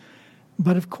direction?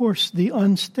 But, of course, the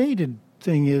unstated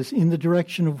thing is in the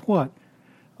direction of what?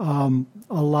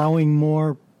 Allowing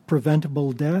more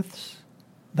preventable deaths?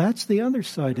 That's the other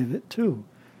side of it, too.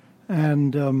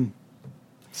 And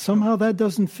somehow that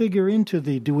doesn't figure into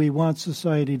the, do we want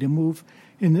society to move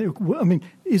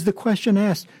Is the question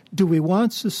asked, do we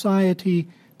want society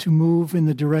to move in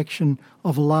the direction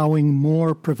of allowing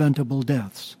more preventable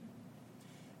deaths?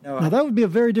 Now, that would be a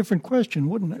very different question,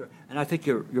 wouldn't it? Sure. And I think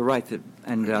you're right. The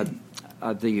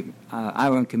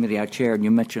IOM committee I chaired, and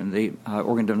you mentioned the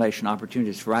Organ Donation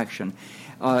Opportunities for Action,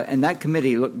 and that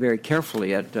committee looked very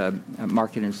carefully at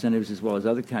market incentives as well as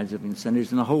other kinds of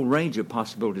incentives and a whole range of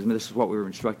possibilities. This is what we were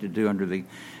instructed to do under the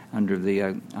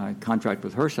contract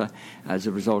with HRSA as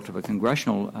a result of a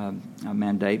congressional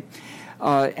mandate.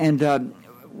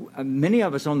 Many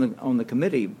of us on the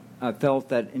committee felt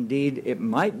that indeed it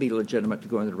might be legitimate to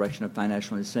go in the direction of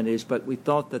financial incentives, but we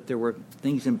thought that there were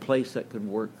things in place that could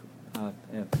work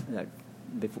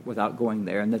without going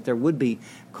there, and that there would be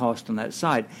cost on that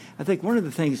side. I think one of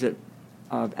the things that,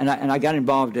 and I got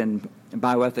involved in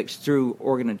bioethics through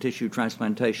organ and tissue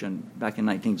transplantation back in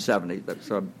 1970.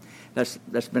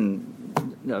 That's been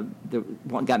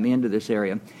what got me into this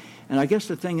area. And I guess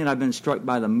the thing that I've been struck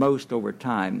by the most over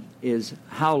time is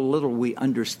how little we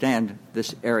understand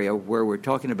this area, where we're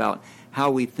talking about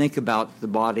how we think about the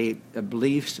body,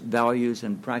 beliefs, values,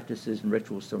 and practices and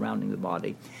rituals surrounding the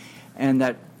body. And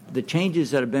that the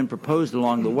changes that have been proposed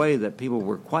along the way that people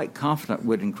were quite confident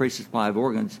would increase the supply of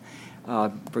organs,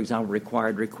 for example,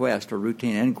 required request or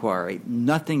routine inquiry,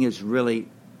 nothing is really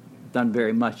done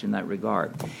very much in that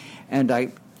regard. And I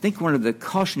think one of the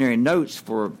cautionary notes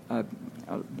for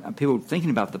people thinking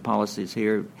about the policies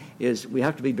here is we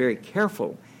have to be very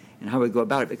careful in how we go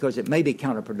about it, because it may be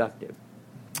counterproductive.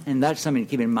 And that's something to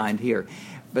keep in mind here.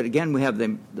 But again, we have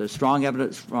the strong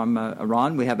evidence from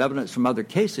Iran. We have evidence from other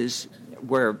cases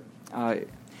where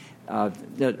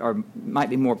that might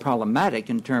be more problematic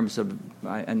in terms of,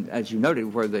 and as you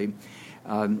noted, where the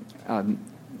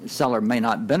seller may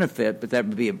not benefit, but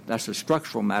that's a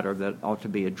structural matter that ought to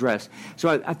be addressed.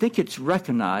 So I think it's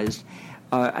recognized.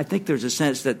 I think there's a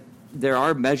sense that there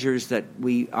are measures that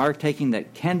we are taking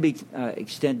that can be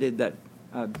extended, that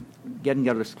getting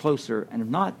us closer, and if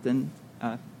not, then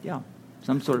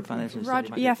some sort of financial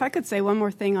incentive. Roger, if I could say one more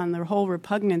thing on the whole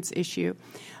repugnance issue.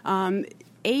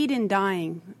 Aid in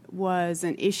dying was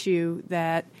an issue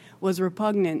that was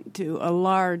repugnant to a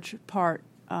large part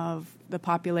of the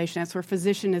population. That's for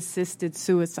physician-assisted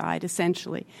suicide,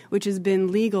 essentially, which has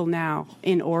been legal now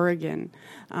in Oregon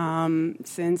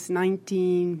since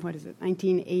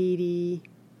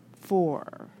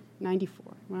 1984,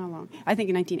 94. Well, how long? I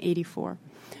think in 1984.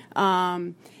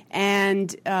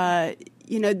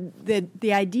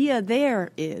 The idea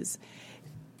there is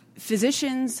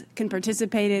physicians can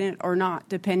participate in it or not,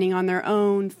 depending on their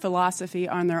own philosophy,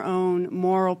 on their own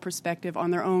moral perspective, on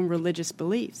their own religious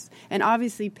beliefs. And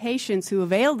obviously patients who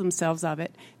avail themselves of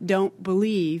it don't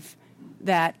believe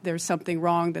that there's something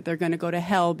wrong, that they're going to go to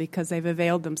hell because they've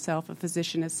availed themselves of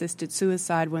physician-assisted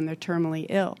suicide when they're terminally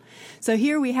ill. So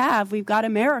here we've got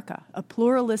America, a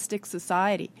pluralistic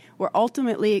society, where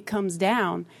ultimately it comes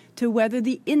down to whether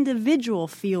the individual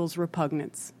feels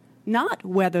repugnance, not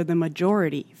whether the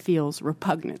majority feels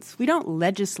repugnance. We don't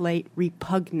legislate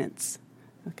repugnance,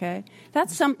 okay?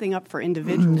 That's something up for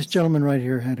individuals. This gentleman right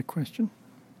here had a question.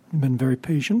 You've been very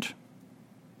patient.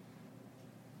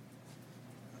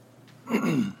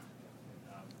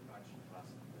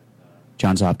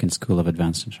 Johns Hopkins School of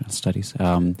Advanced International Studies.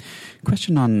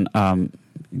 Question on,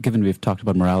 given we've talked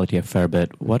about morality a fair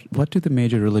bit, what do the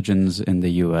major religions in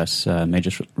the U.S.,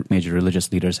 major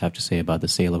religious leaders have to say about the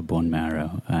sale of bone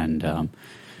marrow? And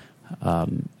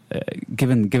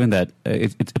given that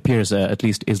it appears at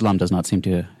least Islam does not seem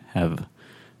to have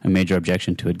a major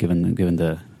objection to it, given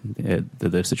the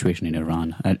situation in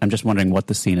Iran. I'm just wondering what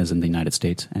the scene is in the United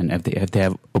States, and if they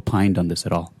have opined on this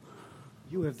at all.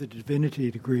 You have the divinity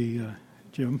degree,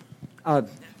 Jim. To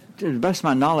the best of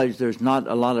my knowledge, there's not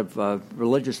a lot of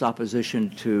religious opposition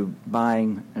to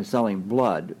buying and selling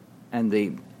blood, and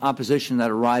the opposition that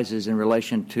arises in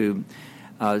relation to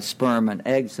sperm and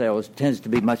egg sales tends to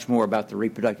be much more about the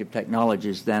reproductive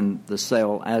technologies than the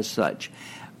sale as such.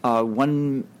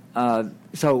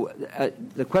 So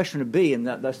the question would be, and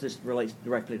thus this relates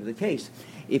directly to the case,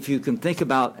 if you can think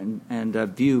about and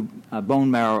view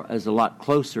bone marrow as a lot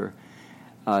closer,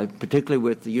 particularly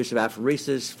with the use of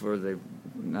apheresis for the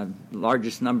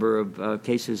largest number of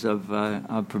cases of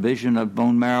provision of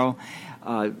bone marrow,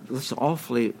 it's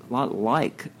awfully lot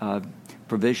like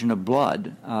provision of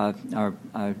blood or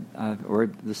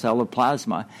the cell of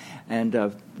plasma, and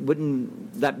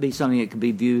wouldn't that be something that could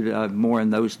be viewed more in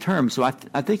those terms? So I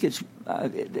think it's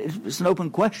an open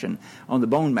question on the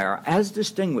bone marrow, as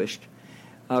distinguished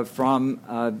from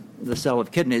the cell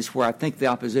of kidneys, where I think the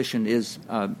opposition is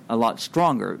a lot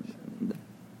stronger.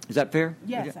 Is that fair?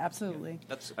 Yes, absolutely.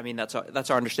 That's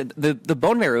our understanding. The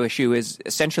bone marrow issue is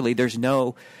essentially there's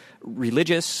no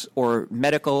religious or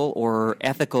medical or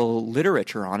ethical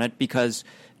literature on it because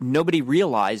nobody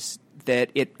realized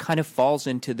that it kind of falls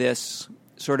into this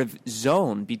sort of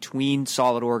zone between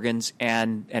solid organs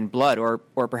and blood, or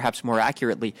perhaps more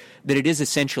accurately, that it is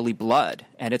essentially blood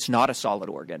and it's not a solid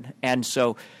organ. And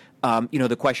so,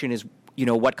 the question is,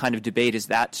 what kind of debate is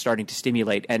that starting to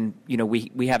stimulate? And,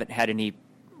 we haven't had any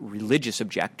religious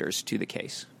objectors to the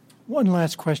case. One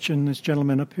last question, this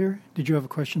gentleman up here. Did you have a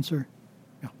question, sir?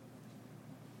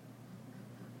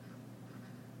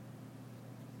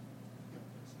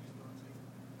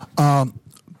 Yeah.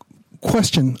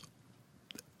 Question.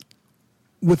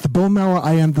 With the bone marrow,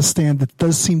 I understand that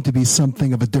does seem to be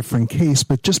something of a different case,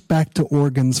 but just back to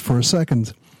organs for a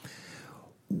second.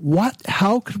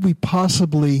 How could we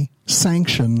possibly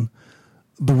sanction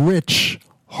the rich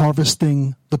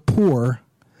harvesting the poor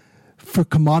for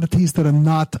commodities that are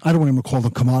not, I don't want to call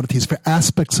them commodities, for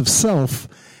aspects of self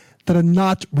that are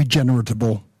not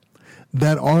regeneratable,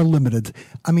 that are limited?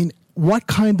 I mean, what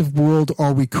kind of world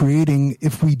are we creating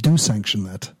if we do sanction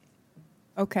that?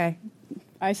 Okay.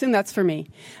 I assume that's for me.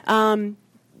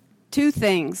 Two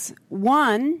things.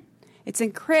 One, it's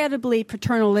incredibly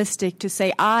paternalistic to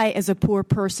say I, as a poor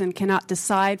person, cannot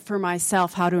decide for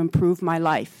myself how to improve my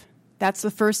life. That's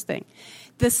the first thing.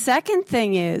 The second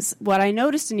thing is what I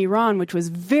noticed in Iran, which was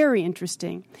very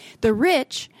interesting. The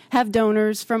rich have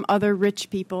donors from other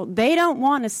rich people. They don't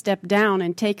want to step down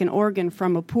and take an organ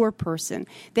from a poor person.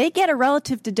 They get a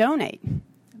relative to donate,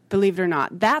 believe it or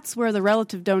not. That's where the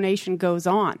relative donation goes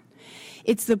on.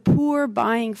 It's the poor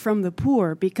buying from the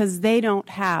poor because they don't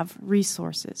have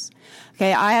resources.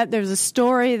 Okay, there's a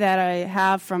story that I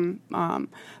have from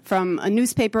a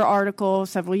newspaper article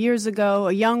several years ago.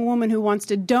 A young woman who wants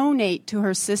to donate to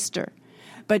her sister,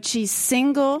 but she's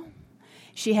single.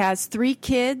 She has 3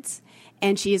 kids,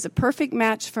 and she is a perfect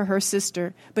match for her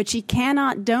sister. But she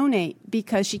cannot donate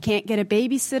because she can't get a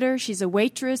babysitter. She's a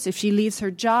waitress. If she leaves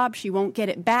her job, she won't get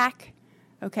it back.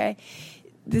 Okay.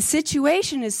 The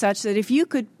situation is such that if you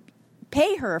could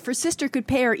pay her, if her sister could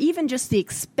pay her even just the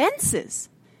expenses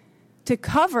to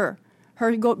cover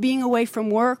her being away from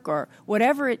work or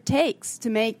whatever it takes to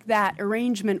make that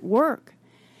arrangement work,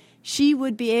 she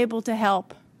would be able to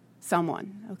help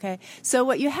someone, okay? So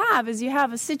what you have is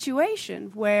a situation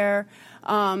where,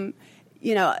 the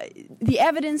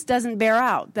evidence doesn't bear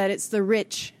out that it's the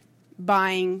rich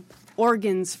buying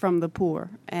organs from the poor.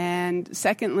 And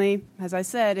secondly, as I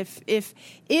said,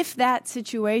 if that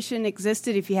situation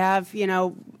existed, if you have,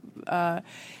 the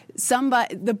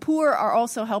poor are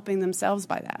also helping themselves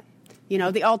by that.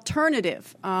 The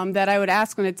alternative that I would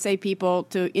ask when I'd say people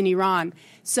in Iran,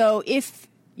 so if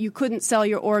you couldn't sell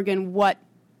your organ, what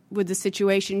would the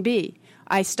situation be?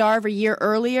 I starve a year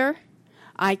earlier.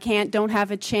 I don't have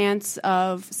a chance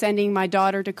of sending my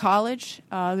daughter to college.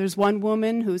 There's one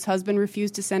woman whose husband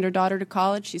refused to send her daughter to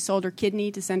college. She sold her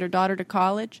kidney to send her daughter to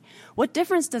college. What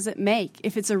difference does it make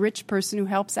if it's a rich person who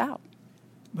helps out?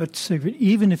 But Sigrid,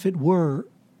 even if it were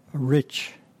a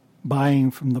rich buying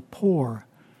from the poor,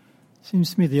 it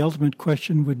seems to me the ultimate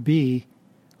question would be,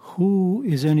 who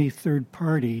is any third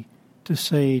party to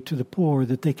say to the poor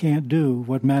that they can't do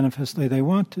what manifestly they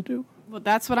want to do? Well,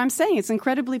 that's what I'm saying. It's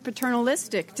incredibly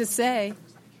paternalistic to say.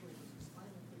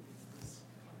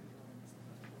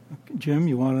 Jim,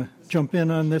 you want to jump in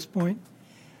on this point?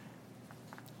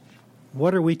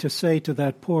 What are we to say to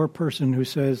that poor person who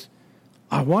says,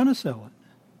 I want to sell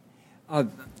it?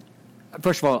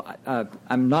 First of all,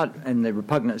 I'm not in the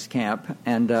repugnance camp,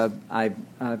 and I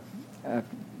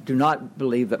do not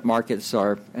believe that markets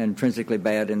are intrinsically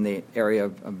bad in the area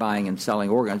of buying and selling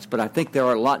organs, but I think there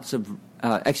are lots of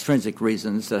extrinsic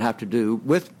reasons that have to do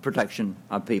with protection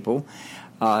of people.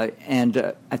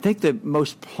 And I think the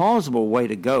most plausible way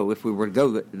to go, if we were to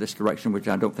go this direction, which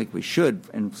I don't think we should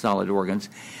in solid organs,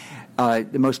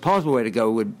 the most plausible way to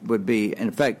go would be, in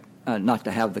effect, not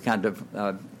to have the kind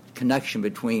of connection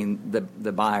between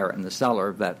the buyer and the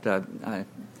seller that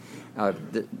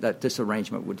this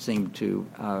arrangement would seem to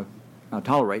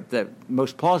tolerate. The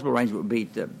most plausible arrangement would be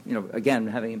to, again,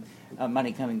 having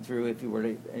money coming through. If you were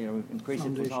to, increase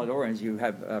it to solid organs, you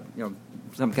have,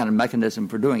 some kind of mechanism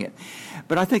for doing it.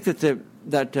 But I think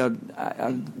that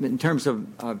in terms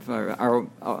of our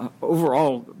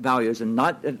overall values, and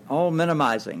not at all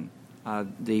minimizing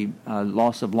the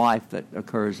loss of life that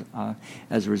occurs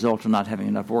as a result of not having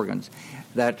enough organs,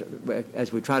 that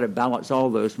as we try to balance all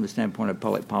those from the standpoint of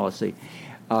public policy,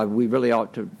 we really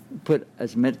ought to put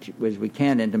as much as we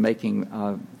can into making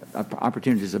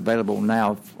opportunities available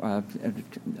now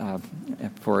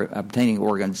for obtaining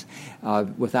organs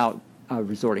without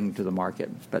resorting to the market.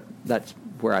 But that's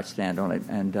where I stand on it.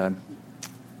 And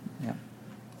yeah.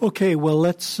 Okay, well,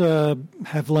 let's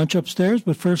have lunch upstairs,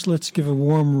 but first let's give a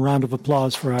warm round of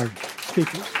applause for our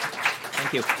speakers.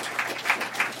 Thank you.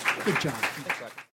 Good job.